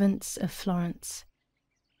 Province of Florence.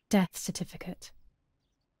 Death certificate.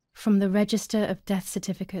 From the Register of Death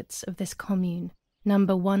Certificates of this commune,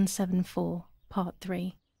 number 174, part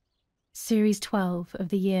 3, series 12 of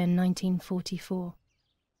the year 1944.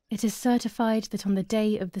 It is certified that on the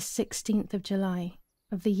day of the 16th of July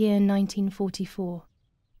of the year 1944,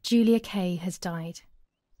 Julia Kay has died,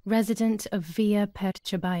 resident of Villa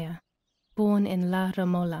Perchabaya, born in La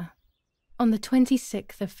Romola. On the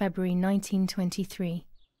 26th of February 1923,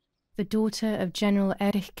 the daughter of General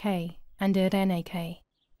Erich Kay and Irene Kay,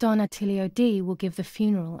 Don Attilio D. will give the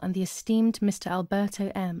funeral, and the esteemed Mr.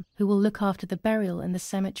 Alberto M., who will look after the burial in the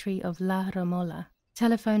cemetery of La Romola.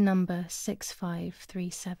 Telephone number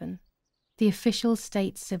 6537. The official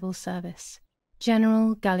state civil service.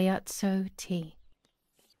 General Galeazzo T.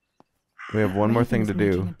 We have one more thing to do.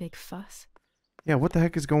 Making a big fuss. Yeah, what the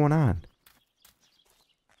heck is going on?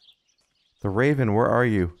 The Raven, where are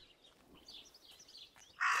you?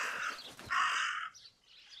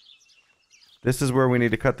 This is where we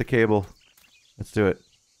need to cut the cable. Let's do it.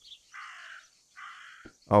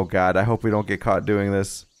 Oh god, I hope we don't get caught doing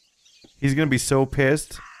this. He's gonna be so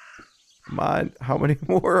pissed. Come on, how many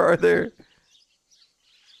more are there?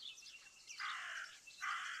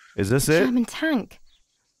 Is this it? German tank.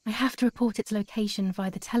 I have to report its location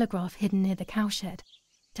via the telegraph hidden near the cowshed.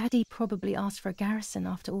 Daddy probably asked for a garrison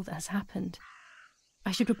after all that has happened.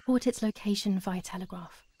 I should report its location via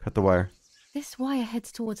telegraph. Cut the wire. This wire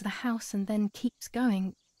heads towards the house and then keeps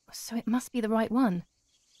going, so it must be the right one.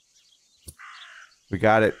 We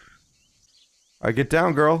got it. Alright, get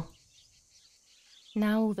down, girl.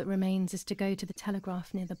 Now all that remains is to go to the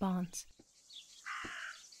telegraph near the barns.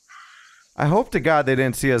 I hope to God they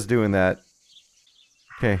didn't see us doing that.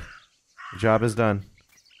 Okay. The job is done.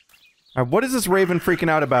 Alright, what is this Raven freaking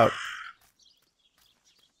out about?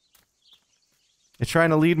 It's trying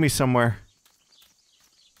to lead me somewhere.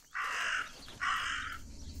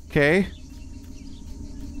 Okay.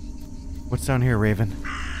 What's down here, Raven?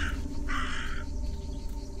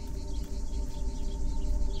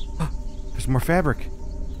 There's more fabric.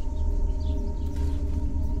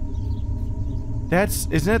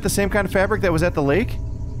 Isn't it the same kind of fabric that was at the lake?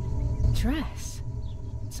 Dress?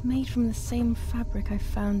 It's made from the same fabric I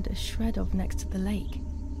found a shred of next to the lake.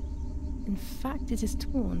 In fact, it is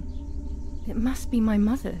torn. It must be my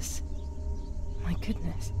mother's. My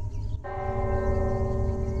goodness.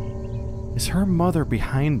 Is her mother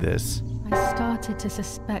behind this? I started to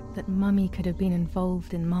suspect that Mummy could have been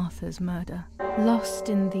involved in Martha's murder. Lost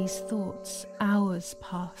in these thoughts, hours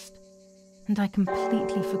passed, and I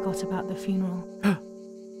completely forgot about the funeral.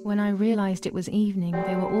 When I realized it was evening,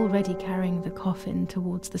 they were already carrying the coffin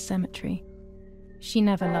towards the cemetery. She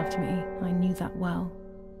never loved me, I knew that well.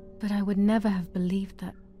 But I would never have believed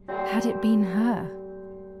that. Had it been her?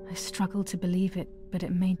 I struggled to believe it, but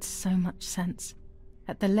it made so much sense.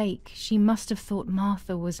 At the lake, she must have thought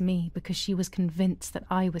Martha was me because she was convinced that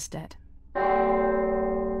I was dead.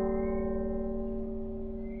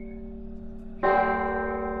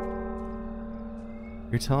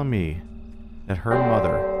 You're telling me that her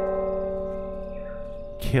mother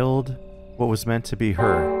killed what was meant to be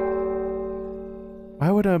her? Why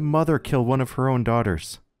would a mother kill one of her own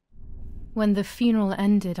daughters? When the funeral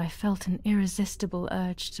ended, I felt an irresistible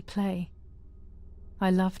urge to play. I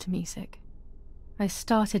loved music. I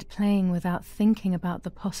started playing without thinking about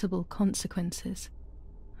the possible consequences.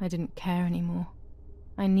 I didn't care anymore.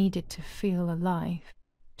 I needed to feel alive,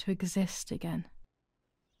 to exist again.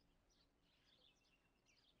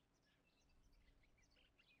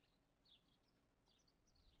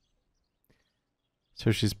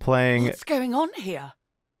 So she's playing... What's going on here?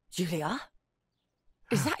 Julia?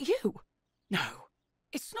 Is that you? No,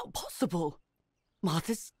 it's not possible.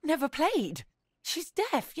 Martha's never played. She's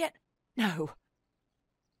deaf, yet... No.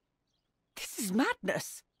 This is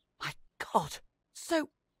madness. My God. So,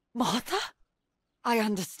 Martha? I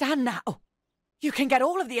understand now. You can get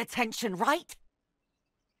all of the attention, right?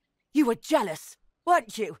 You were jealous,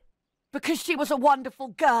 weren't you? Because she was a wonderful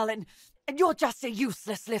girl and you're just a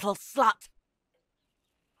useless little slut.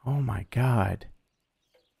 Oh my God.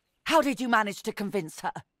 How did you manage to convince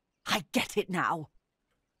her? I get it now.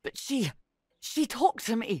 But she talked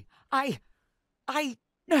to me.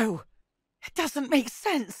 No, it doesn't make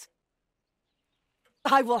sense.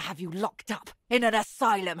 I will have you locked up in an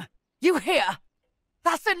asylum. You hear?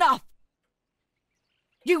 That's enough.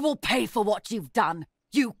 You will pay for what you've done,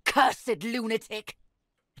 you cursed lunatic.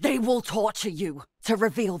 They will torture you to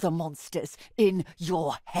reveal the monsters in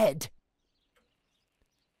your head.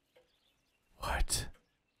 What?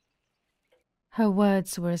 Her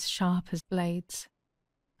words were as sharp as blades.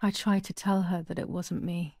 I tried to tell her that it wasn't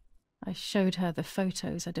me. I showed her the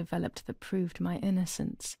photos I developed that proved my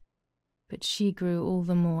innocence. But she grew all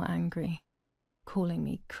the more angry, calling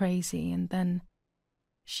me crazy, and then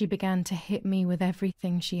she began to hit me with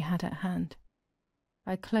everything she had at hand.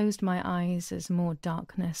 I closed my eyes as more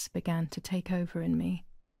darkness began to take over in me.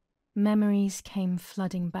 Memories came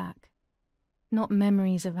flooding back. Not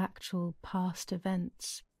memories of actual past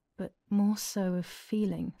events, but more so of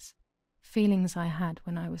feelings. Feelings I had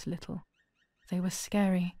when I was little. They were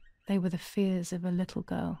scary. They were the fears of a little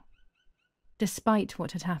girl. Despite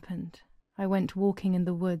what had happened, I went walking in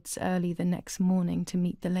the woods early the next morning to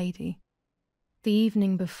meet the lady. The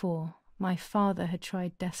evening before, my father had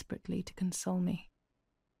tried desperately to console me.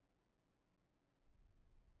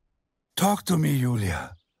 Talk to me,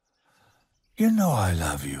 Julia. You know I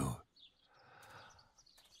love you.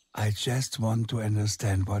 I just want to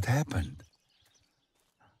understand what happened.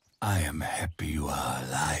 I am happy you are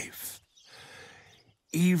alive.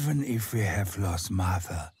 Even if we have lost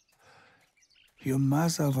Martha, your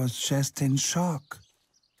mother was just in shock.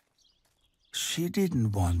 She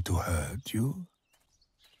didn't want to hurt you.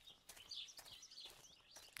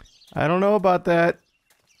 I don't know about that.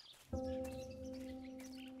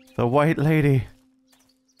 The White Lady.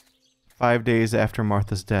 5 days after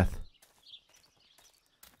Martha's death.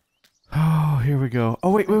 Oh, here we go. Oh,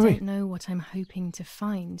 wait. I don't know what I'm hoping to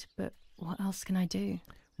find, but what else can I do?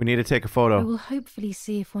 We need to take a photo. I will hopefully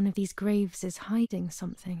see if one of these graves is hiding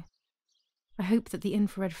something. I hope that the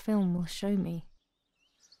infrared film will show me.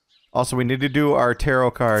 Also, we need to do our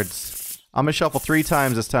tarot cards. I'm gonna shuffle 3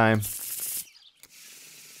 times this time.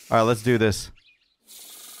 Alright, let's do this.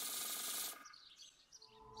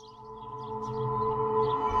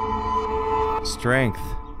 Strength.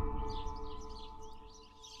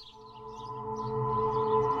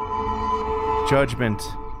 Judgment.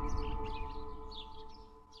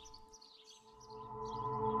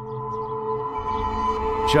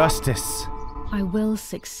 Justice. I will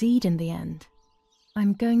succeed in the end.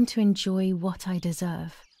 I'm going to enjoy what I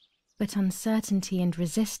deserve. But uncertainty and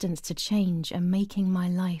resistance to change are making my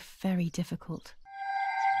life very difficult.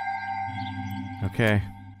 Okay.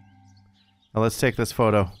 Now let's take this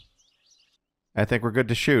photo. I think we're good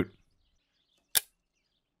to shoot.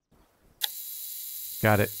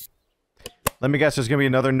 Got it. Let me guess, there's gonna be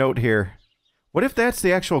another note here. What if that's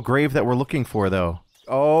the actual grave that we're looking for, though?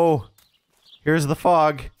 Oh, here's the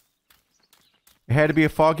fog. It had to be a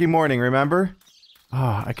foggy morning, remember?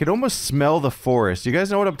 Oh, I could almost smell the forest. You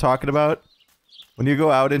guys know what I'm talking about? When you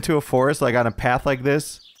go out into a forest, like on a path like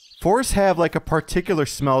this, forests have like a particular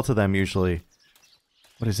smell to them usually.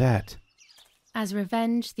 What is that? As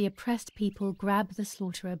revenge, the oppressed people grab the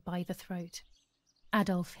slaughterer by the throat.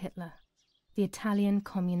 Adolf Hitler, the Italian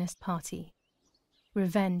Communist Party.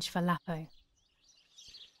 Revenge for Lapo.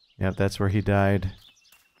 Yep, that's where he died.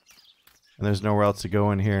 And there's nowhere else to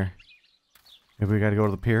go in here. Maybe we gotta go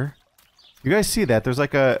to the pier? You guys see that? There's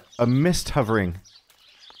like a mist hovering.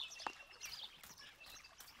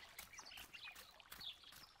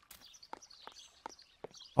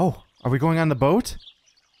 Oh, are we going on the boat?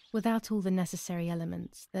 Without all the necessary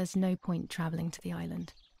elements, there's no point traveling to the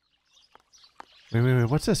island. Wait,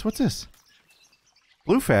 what's this? What's this?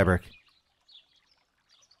 Blue fabric.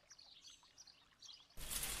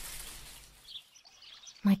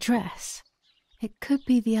 My dress. It could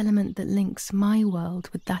be the element that links my world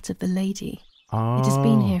with that of the lady. Oh. It has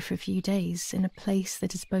been here for a few days, in a place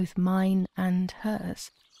that is both mine and hers.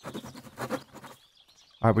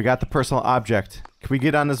 Alright, we got the personal object. Can we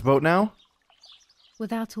get on this boat now?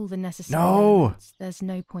 Without all the necessary elements, there's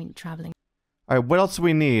no point traveling. Alright, what else do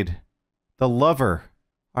we need? The lover.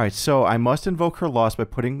 Alright, so I must invoke her loss by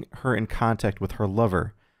putting her in contact with her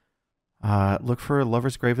lover. Look for a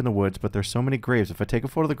lover's grave in the woods, but there's so many graves. If I take a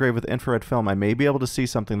photo of the grave with infrared film, I may be able to see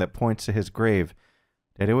something that points to his grave.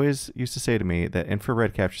 Daddy always used to say to me that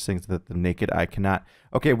infrared captures things that the naked eye cannot.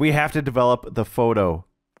 Okay, we have to develop the photo.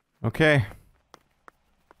 Okay.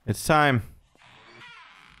 It's time.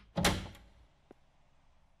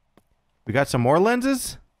 We got some more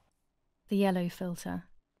lenses? The yellow filter.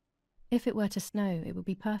 If it were to snow, it would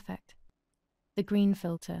be perfect. The green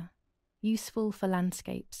filter. Useful for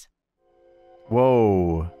landscapes.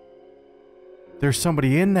 Whoa. There's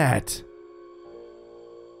somebody in that.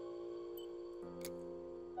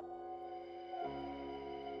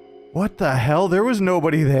 What the hell? There was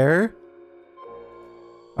nobody there.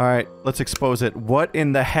 Alright, let's expose it. What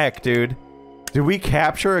in the heck, dude? Did we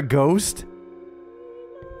capture a ghost?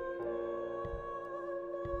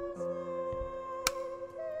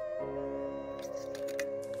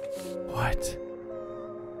 What?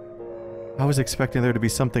 I was expecting there to be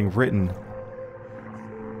something written.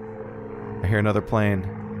 I hear another plane.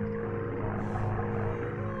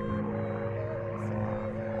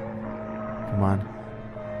 Come on.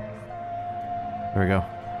 There we go.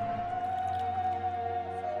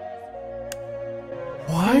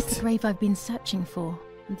 What? Here's the grave I've been searching for,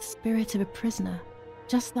 and the spirit of a prisoner.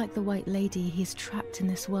 Just like the White Lady, he's trapped in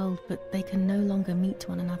this world, but they can no longer meet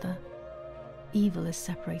one another. Evil is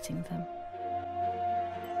separating them.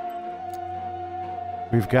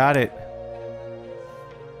 We've got it.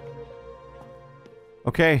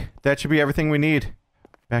 Okay, that should be everything we need.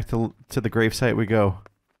 Back to the gravesite we go.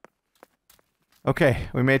 Okay,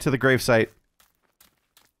 we made it to the gravesite.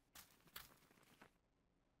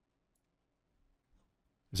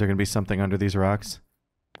 Is there going to be something under these rocks?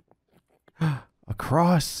 A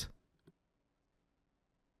cross!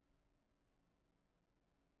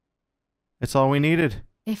 It's all we needed.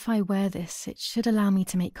 If I wear this, it should allow me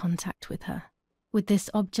to make contact with her. With this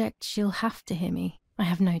object, she'll have to hear me. I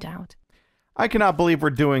have no doubt. I cannot believe we're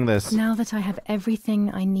doing this. Now that I have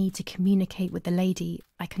everything I need to communicate with the lady,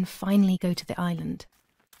 I can finally go to the island.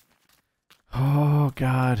 Oh,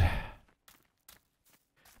 God.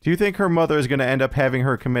 Do you think her mother is going to end up having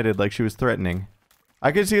her committed like she was threatening?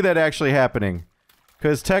 I can see that actually happening.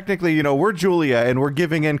 Because technically, you know, we're Julia and we're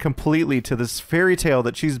giving in completely to this fairy tale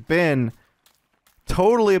that she's been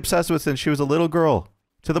totally obsessed with since she was a little girl.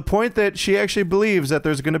 To the point that she actually believes that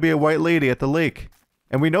there's going to be a white lady at the lake.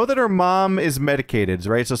 And we know that her mom is medicated,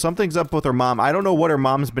 right? So something's up with her mom. I don't know what her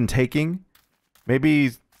mom's been taking.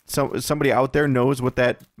 Maybe somebody out there knows what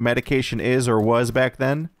that medication is or was back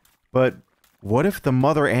then. But what if the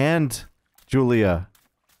mother and Julia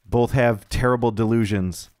both have terrible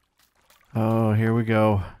delusions? Oh, here we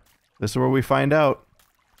go. This is where we find out.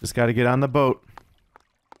 Just got to get on the boat.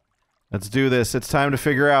 Let's do this. It's time to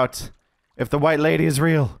figure out if the white lady is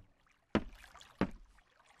real.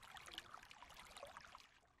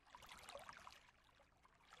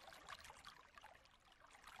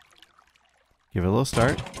 Give it a little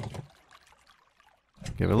start.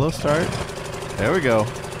 Give it a little start. There we go.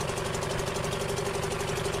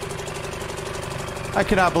 I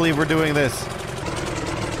cannot believe we're doing this.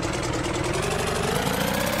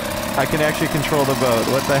 I can actually control the boat.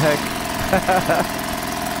 What the heck?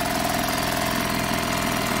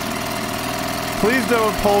 Please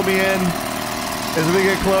don't pull me in as we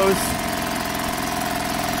get close.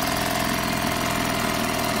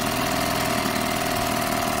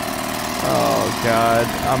 Oh, God,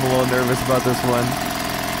 I'm a little nervous about this one.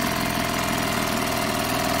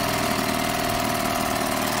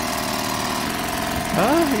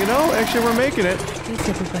 You know, actually we're making it. This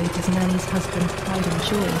little boat is Nanny's husband's pride and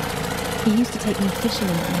joy. He used to take me fishing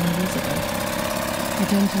in it many years ago. I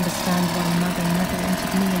don't understand why Mother never wanted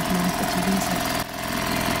me and Martha to use it.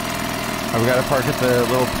 Oh, we gotta park at the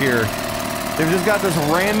little pier. They've just got this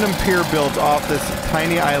random pier built off this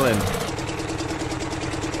tiny island.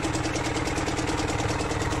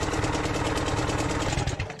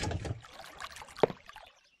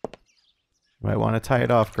 Might want to tie it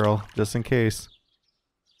off, girl, just in case.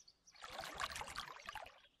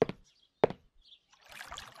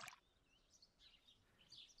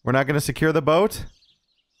 We're not going to secure the boat?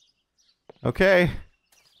 Okay.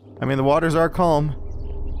 I mean, the waters are calm.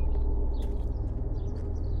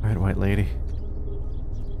 Alright, white lady.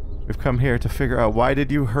 We've come here to figure out why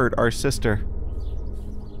did you hurt our sister?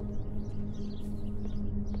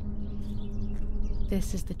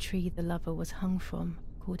 This is the tree the lover was hung from,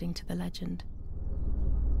 according to the legend.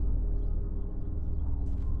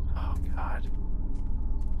 Oh, God.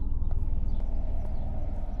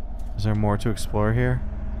 Is there more to explore here?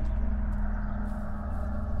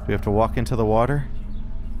 Do we have to walk into the water?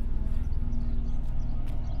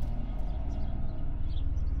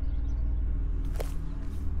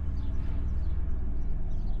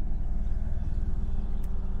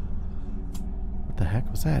 What the heck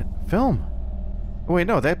was that? Film! Oh wait,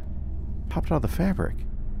 no, that popped out of the fabric.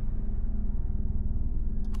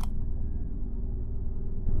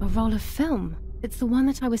 A roll of film. It's the one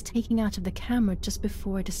that I was taking out of the camera just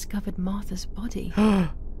before I discovered Martha's body.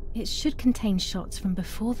 It should contain shots from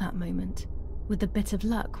before that moment. With a bit of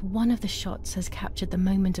luck, one of the shots has captured the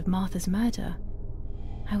moment of Martha's murder.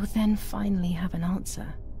 I will then finally have an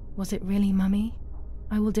answer. Was it really Mummy?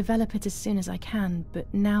 I will develop it as soon as I can,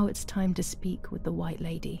 but now it's time to speak with the White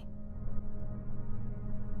Lady.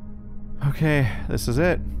 Okay, this is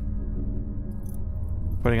it.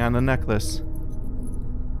 Putting on the necklace.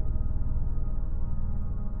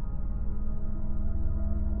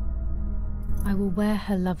 I will wear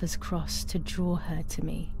her lover's cross to draw her to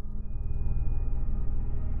me.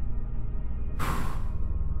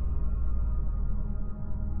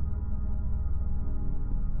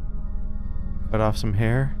 Cut off some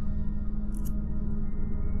hair.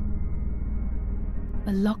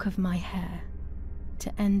 A lock of my hair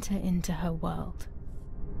to enter into her world.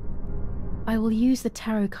 I will use the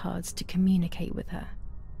tarot cards to communicate with her.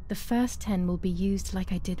 The first 10 will be used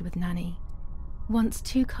like I did with Nanny. Once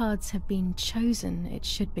 2 cards have been chosen, it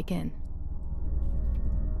should begin.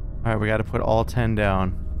 Alright, we gotta put all 10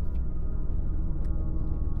 down.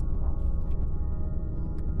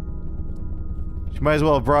 She might as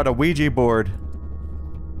well have brought a Ouija board.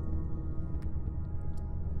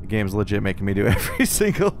 The game's legit making me do every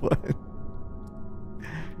single one.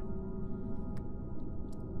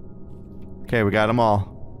 Okay, we got them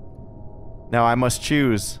all. Now I must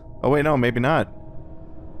choose. Oh wait, no, maybe not.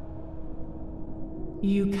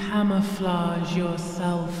 You camouflage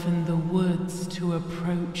yourself in the woods to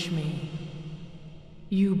approach me.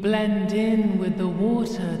 You blend in with the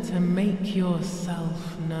water to make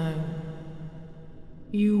yourself known.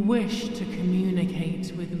 You wish to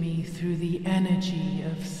communicate with me through the energy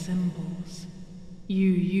of symbols. You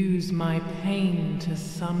use my pain to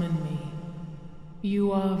summon me.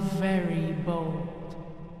 You are very bold.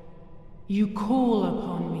 You call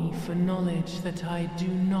upon me for knowledge that I do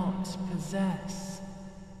not possess.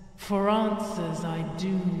 For answers I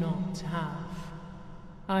do not have.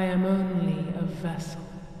 I am only a vessel,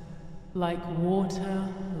 like water,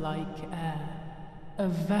 like air, a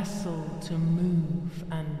vessel to move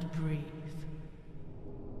and breathe.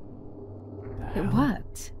 It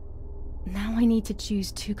worked. Now I need to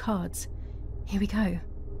choose 2 cards. Here we go.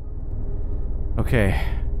 Okay.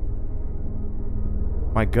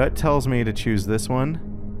 My gut tells me to choose this one.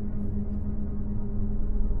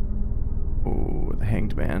 Ooh, the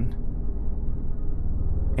Hanged Man.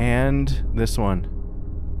 And this one.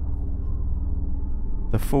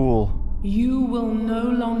 The Fool. You will no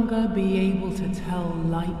longer be able to tell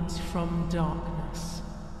light from darkness.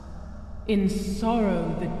 In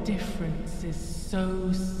sorrow, the difference is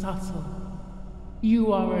so subtle.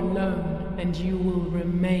 You are alone, and you will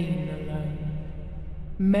remain alone.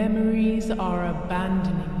 Memories are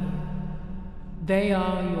abandoning you. They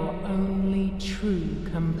are your only true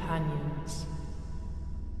companions.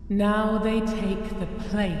 Now they take the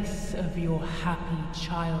place of your happy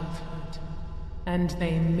childhood, and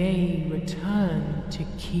they may return to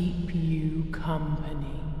keep you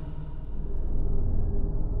company.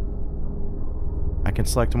 I can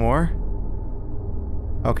select more.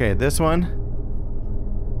 Okay, this one.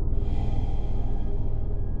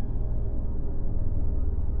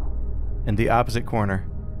 In the opposite corner.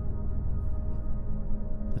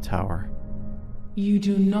 The tower. You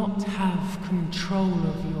do not have control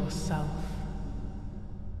of yourself.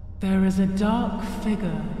 There is a dark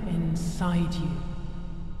figure inside you.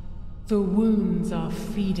 The wounds are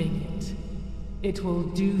feeding it. It will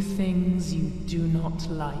do things you do not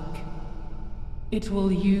like. It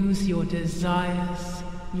will use your desires,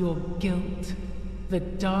 your guilt, the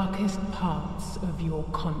darkest parts of your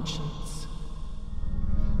conscience.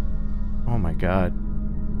 Oh my god.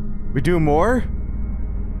 We do more?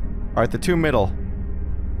 Alright, the two middle.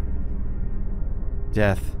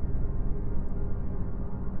 Death.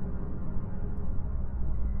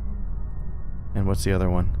 And what's the other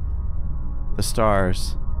one? The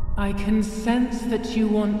stars. I can sense that you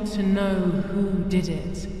want to know who did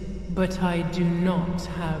it, but I do not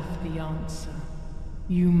have the answer.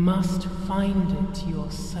 You must find it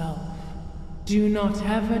yourself. Do not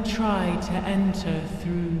ever try to enter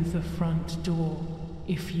through the front door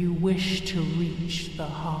if you wish to reach the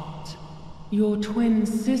heart. Your twin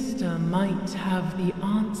sister might have the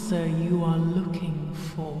answer you are looking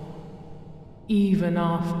for. Even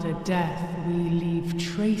after death, we leave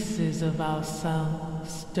traces of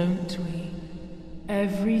ourselves, don't we?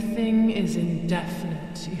 Everything is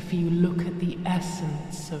indefinite if you look at the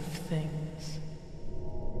essence of things.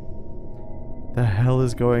 The hell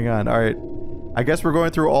is going on? Alright. I guess we're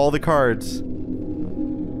going through all the cards.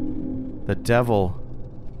 The devil.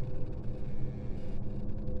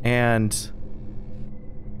 And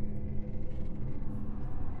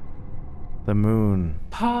the moon.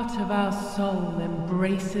 Part of our soul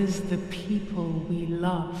embraces the people we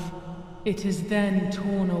love. It is then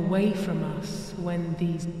torn away from us when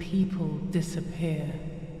these people disappear.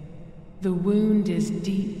 The wound is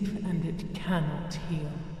deep and it cannot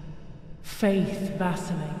heal. Faith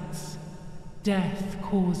vacillates. Death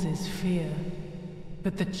causes fear.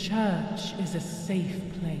 But the church is a safe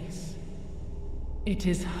place. It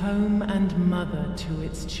is home and mother to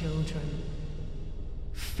its children.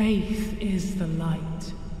 Faith is the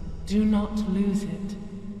light. Do not lose it.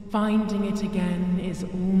 Finding it again is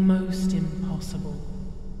almost impossible.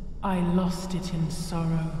 I lost it in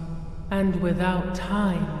sorrow, and without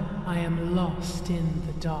time, I am lost in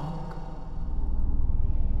the dark.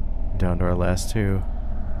 Down to our last two.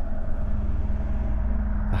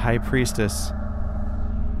 The High Priestess.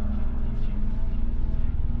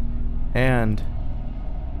 And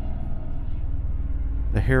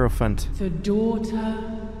the Hierophant. The daughter,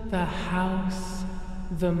 the house,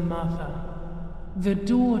 the mother. The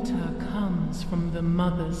daughter comes from the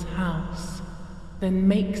mother's house, then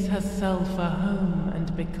makes herself a home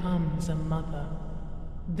and becomes a mother.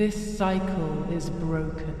 This cycle is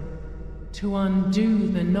broken. To undo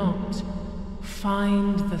the knot,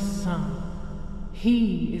 find the Son.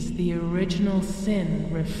 He is the original sin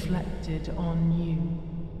reflected on you.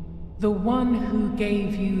 The one who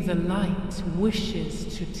gave you the light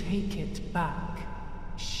wishes to take it back.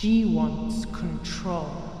 She wants control.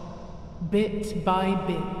 Bit by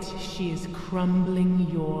bit, she is crumbling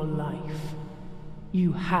your life.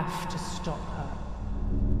 You have to stop her.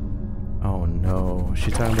 Oh no.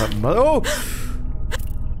 She's talking about mother. Oh!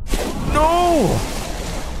 No!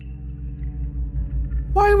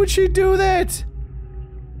 Why would she do that?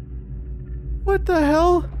 What the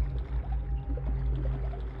hell?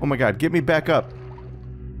 Oh my god, get me back up.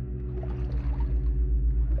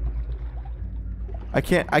 I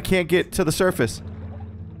can't get to the surface.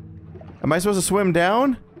 Am I supposed to swim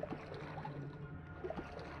down?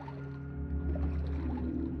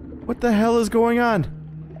 What the hell is going on?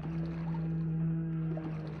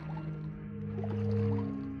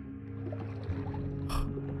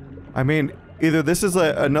 I mean, either this is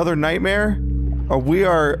another nightmare, or we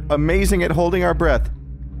are amazing at holding our breath.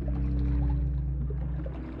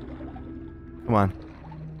 Come on.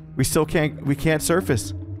 We can't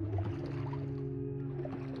surface.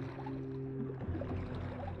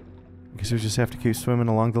 I guess we just have to keep swimming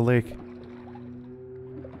along the lake.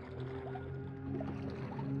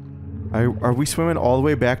 Are we swimming all the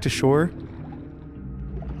way back to shore?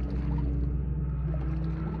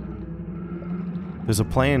 There's a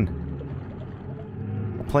plane.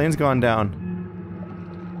 The plane's gone down.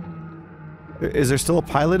 Is there still a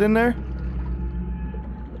pilot in there?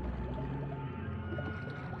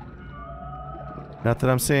 Not that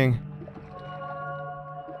I'm seeing.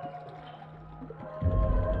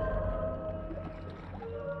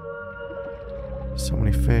 So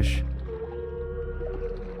many fish.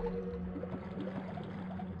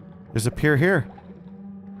 There's a pier here.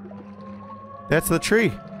 That's the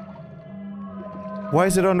tree. Why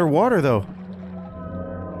is it underwater, though?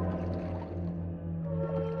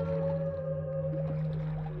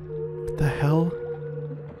 What the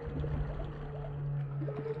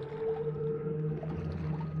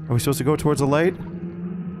Are we supposed to go towards the light?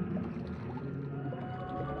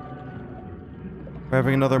 We're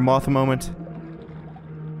having another Martha moment.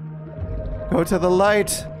 Go to the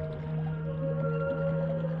light!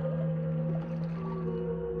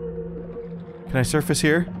 Can I surface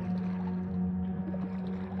here?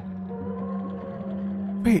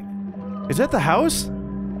 Wait, is that the house?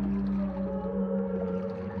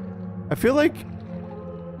 I feel like...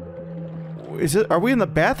 Is it? Are we in the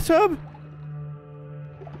bathtub?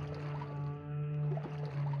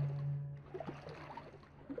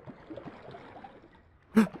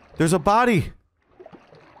 There's a body!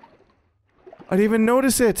 I didn't even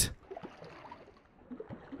notice it!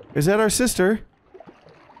 Is that our sister?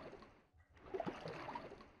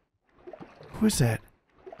 Who is that?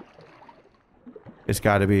 It's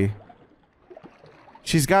gotta be.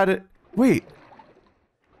 She's got it. Wait.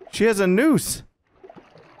 She has a noose.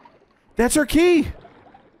 That's her key!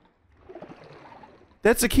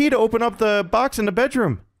 That's the key to open up the box in the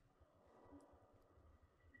bedroom.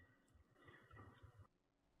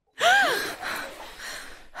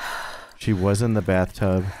 She was in the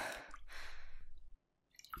bathtub.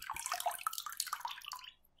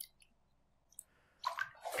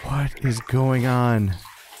 What is going on?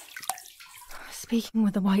 Speaking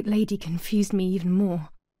with the White Lady confused me even more,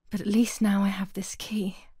 but at least now I have this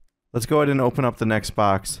key. Let's go ahead and open up the next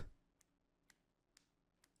box.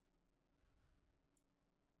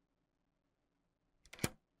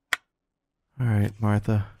 Alright,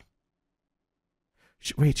 Martha.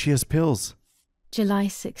 Wait, she has pills. July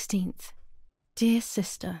 16th. Dear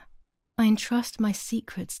sister, I entrust my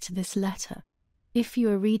secrets to this letter. If you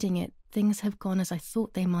are reading it, things have gone as I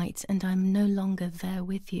thought they might, and I am no longer there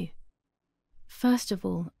with you. First of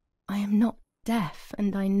all, I am not deaf,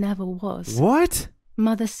 and I never was. What?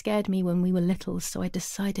 Mother scared me when we were little, so I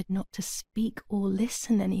decided not to speak or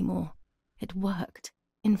listen anymore. It worked.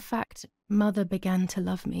 In fact, Mother began to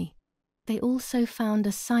love me. They also found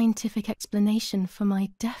a scientific explanation for my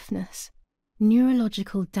deafness.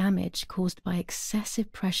 Neurological damage caused by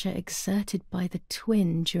excessive pressure exerted by the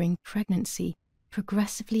twin during pregnancy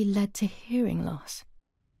progressively led to hearing loss.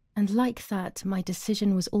 And like that, my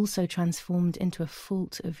decision was also transformed into a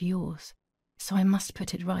fault of yours. So I must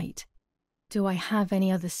put it right. Do I have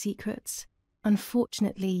any other secrets?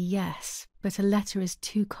 Unfortunately, yes, but a letter is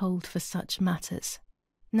too cold for such matters.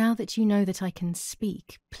 Now that you know that I can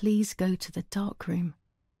speak, please go to the dark room.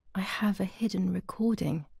 I have a hidden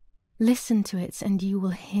recording. Listen to it and you will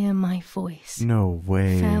hear my voice. No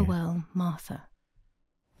way. Farewell, Martha.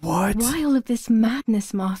 What? Why all of this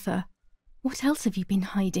madness, Martha? What else have you been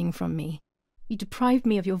hiding from me? You deprived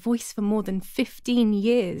me of your voice for more than 15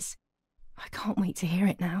 years. I can't wait to hear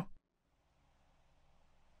it now.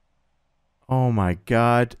 Oh my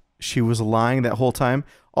god. She was lying that whole time.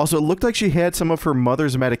 Also, it looked like she had some of her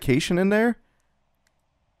mother's medication in there.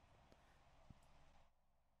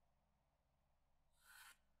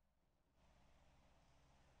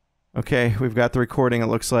 Okay, we've got the recording, it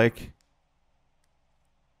looks like.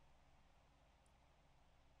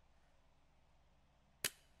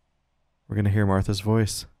 We're gonna hear Martha's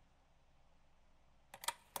voice.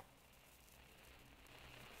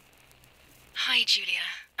 Hi, Julia.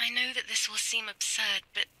 I know that this will seem absurd,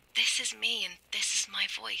 but this is me and this is my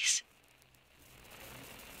voice.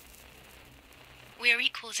 We are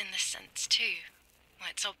equals in this sense, too. Well,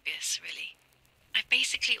 it's obvious, really. I've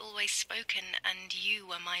basically always spoken, and you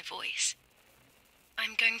were my voice.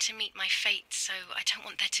 I'm going to meet my fate, so I don't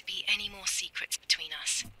want there to be any more secrets between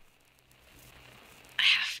us. I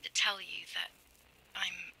have to tell you that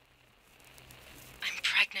I'm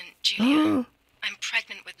pregnant, Julia. I'm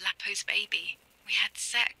pregnant with Lapo's baby. We had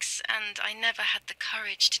sex, and I never had the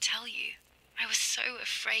courage to tell you. I was so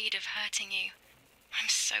afraid of hurting you. I'm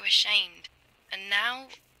so ashamed. And now,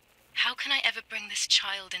 how can I ever bring this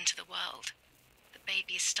child into the world? The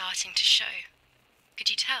baby is starting to show. Could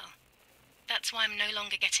you tell? That's why I'm no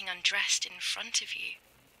longer getting undressed in front of you.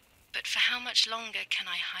 But for how much longer can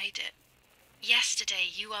I hide it? Yesterday,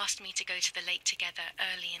 you asked me to go to the lake together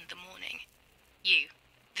early in the morning. You,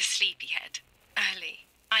 the sleepyhead. Early.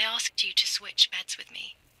 I asked you to switch beds with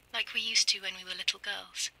me, like we used to when we were little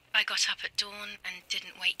girls. I got up at dawn and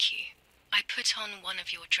didn't wake you. I put on one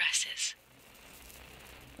of your dresses.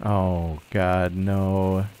 Oh, God,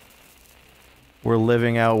 no. We're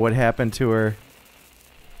living out what happened to her.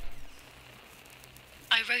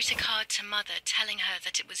 I wrote a card to Mother telling her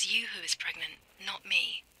that it was you who was pregnant, not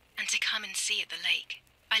me, and to come and see at the lake.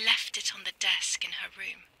 I left it on the desk in her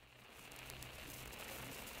room.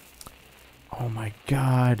 Oh my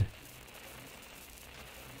god.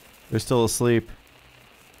 They're still asleep.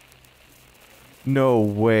 No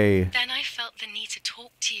way. Then I felt the need to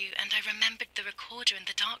talk to you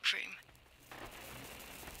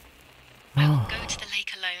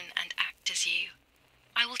you.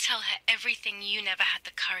 I will tell her everything you never had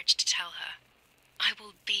the courage to tell her. I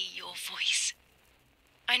will be your voice.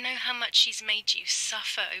 I know how much she's made you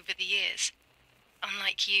suffer over the years.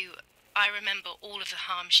 Unlike you, I remember all of the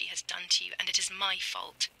harm she has done to you, and it is my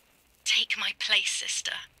fault. Take my place,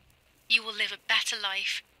 sister. You will live a better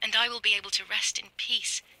life, and I will be able to rest in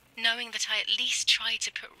peace, knowing that I at least tried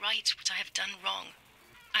to put right what I have done wrong.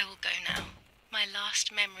 I will go now. My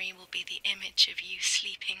last memory will be the image of you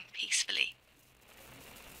sleeping peacefully.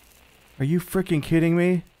 Are you freaking kidding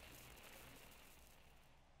me?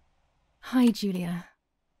 Hi, Julia.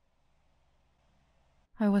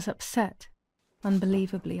 I was upset.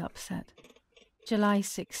 Unbelievably upset. July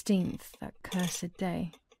 16th, that cursed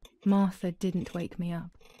day. Martha didn't wake me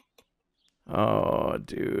up. Oh,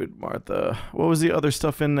 dude, Martha. What was the other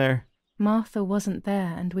stuff in there? Martha wasn't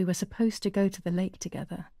there, and we were supposed to go to the lake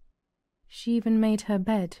together. She even made her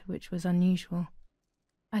bed, which was unusual.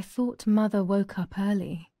 I thought Mother woke up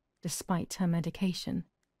early, despite her medication,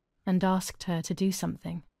 and asked her to do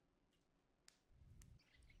something.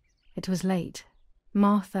 It was late.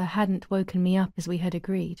 Martha hadn't woken me up as we had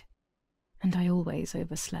agreed, and I always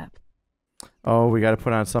overslept. Oh, we gotta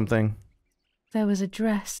put on something. There was a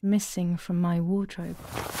dress missing from my wardrobe.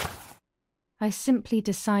 I simply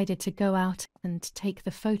decided to go out and take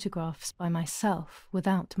the photographs by myself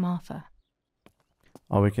without Martha.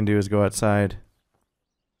 All we can do is go outside.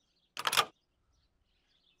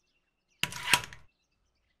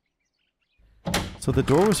 So the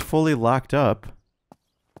door was fully locked up.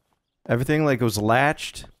 Everything like was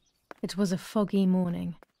latched. It was a foggy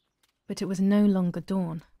morning, but it was no longer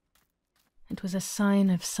dawn. It was a sign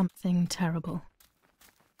of something terrible.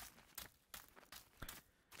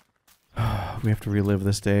 We have to relive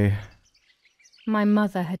this day. My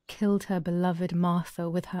mother had killed her beloved Martha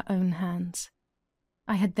with her own hands.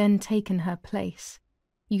 I had then taken her place,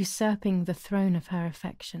 usurping the throne of her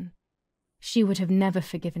affection. She would have never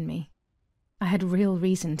forgiven me. I had real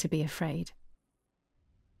reason to be afraid.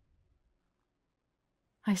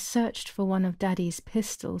 I searched for one of Daddy's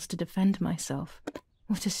pistols to defend myself.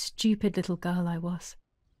 What a stupid little girl I was.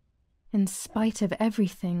 In spite of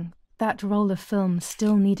everything, that roll of film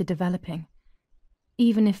still needed developing,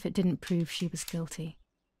 even if it didn't prove she was guilty.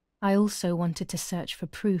 I also wanted to search for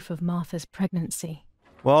proof of Martha's pregnancy.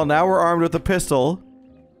 Well, now we're armed with a pistol.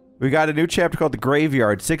 We got a new chapter called The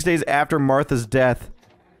Graveyard, 6 days after Martha's death.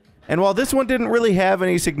 And while this one didn't really have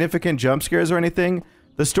any significant jump scares or anything,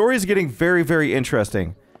 the story is getting very, very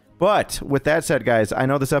interesting. But with that said, guys, I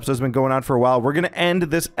know this episode's been going on for a while. We're going to end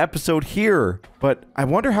this episode here. But I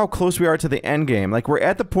wonder how close we are to the end game. Like, we're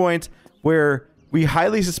at the point where we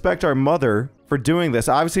highly suspect our mother for doing this.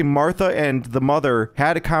 Obviously, Martha and the mother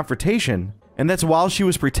had a confrontation. And that's while she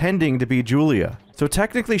was pretending to be Julia. So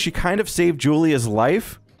technically, she kind of saved Julia's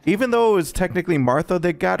life. Even though it was technically Martha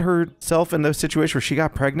that got herself in the situation where she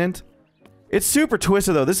got pregnant. It's super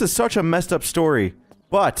twisted, though. This is such a messed up story.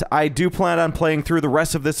 But I do plan on playing through the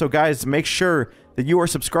rest of this, so guys, make sure that you are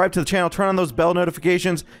subscribed to the channel, turn on those bell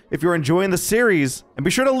notifications if you're enjoying the series, and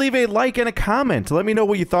be sure to leave a like and a comment to let me know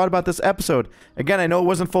what you thought about this episode. Again, I know it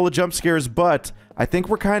wasn't full of jump scares, but I think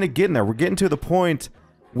we're kind of getting there. We're getting to the point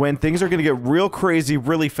when things are going to get real crazy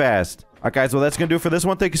really fast. Alright guys, well that's going to do it for this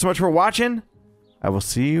one. Thank you so much for watching. I will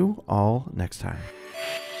see you all next time.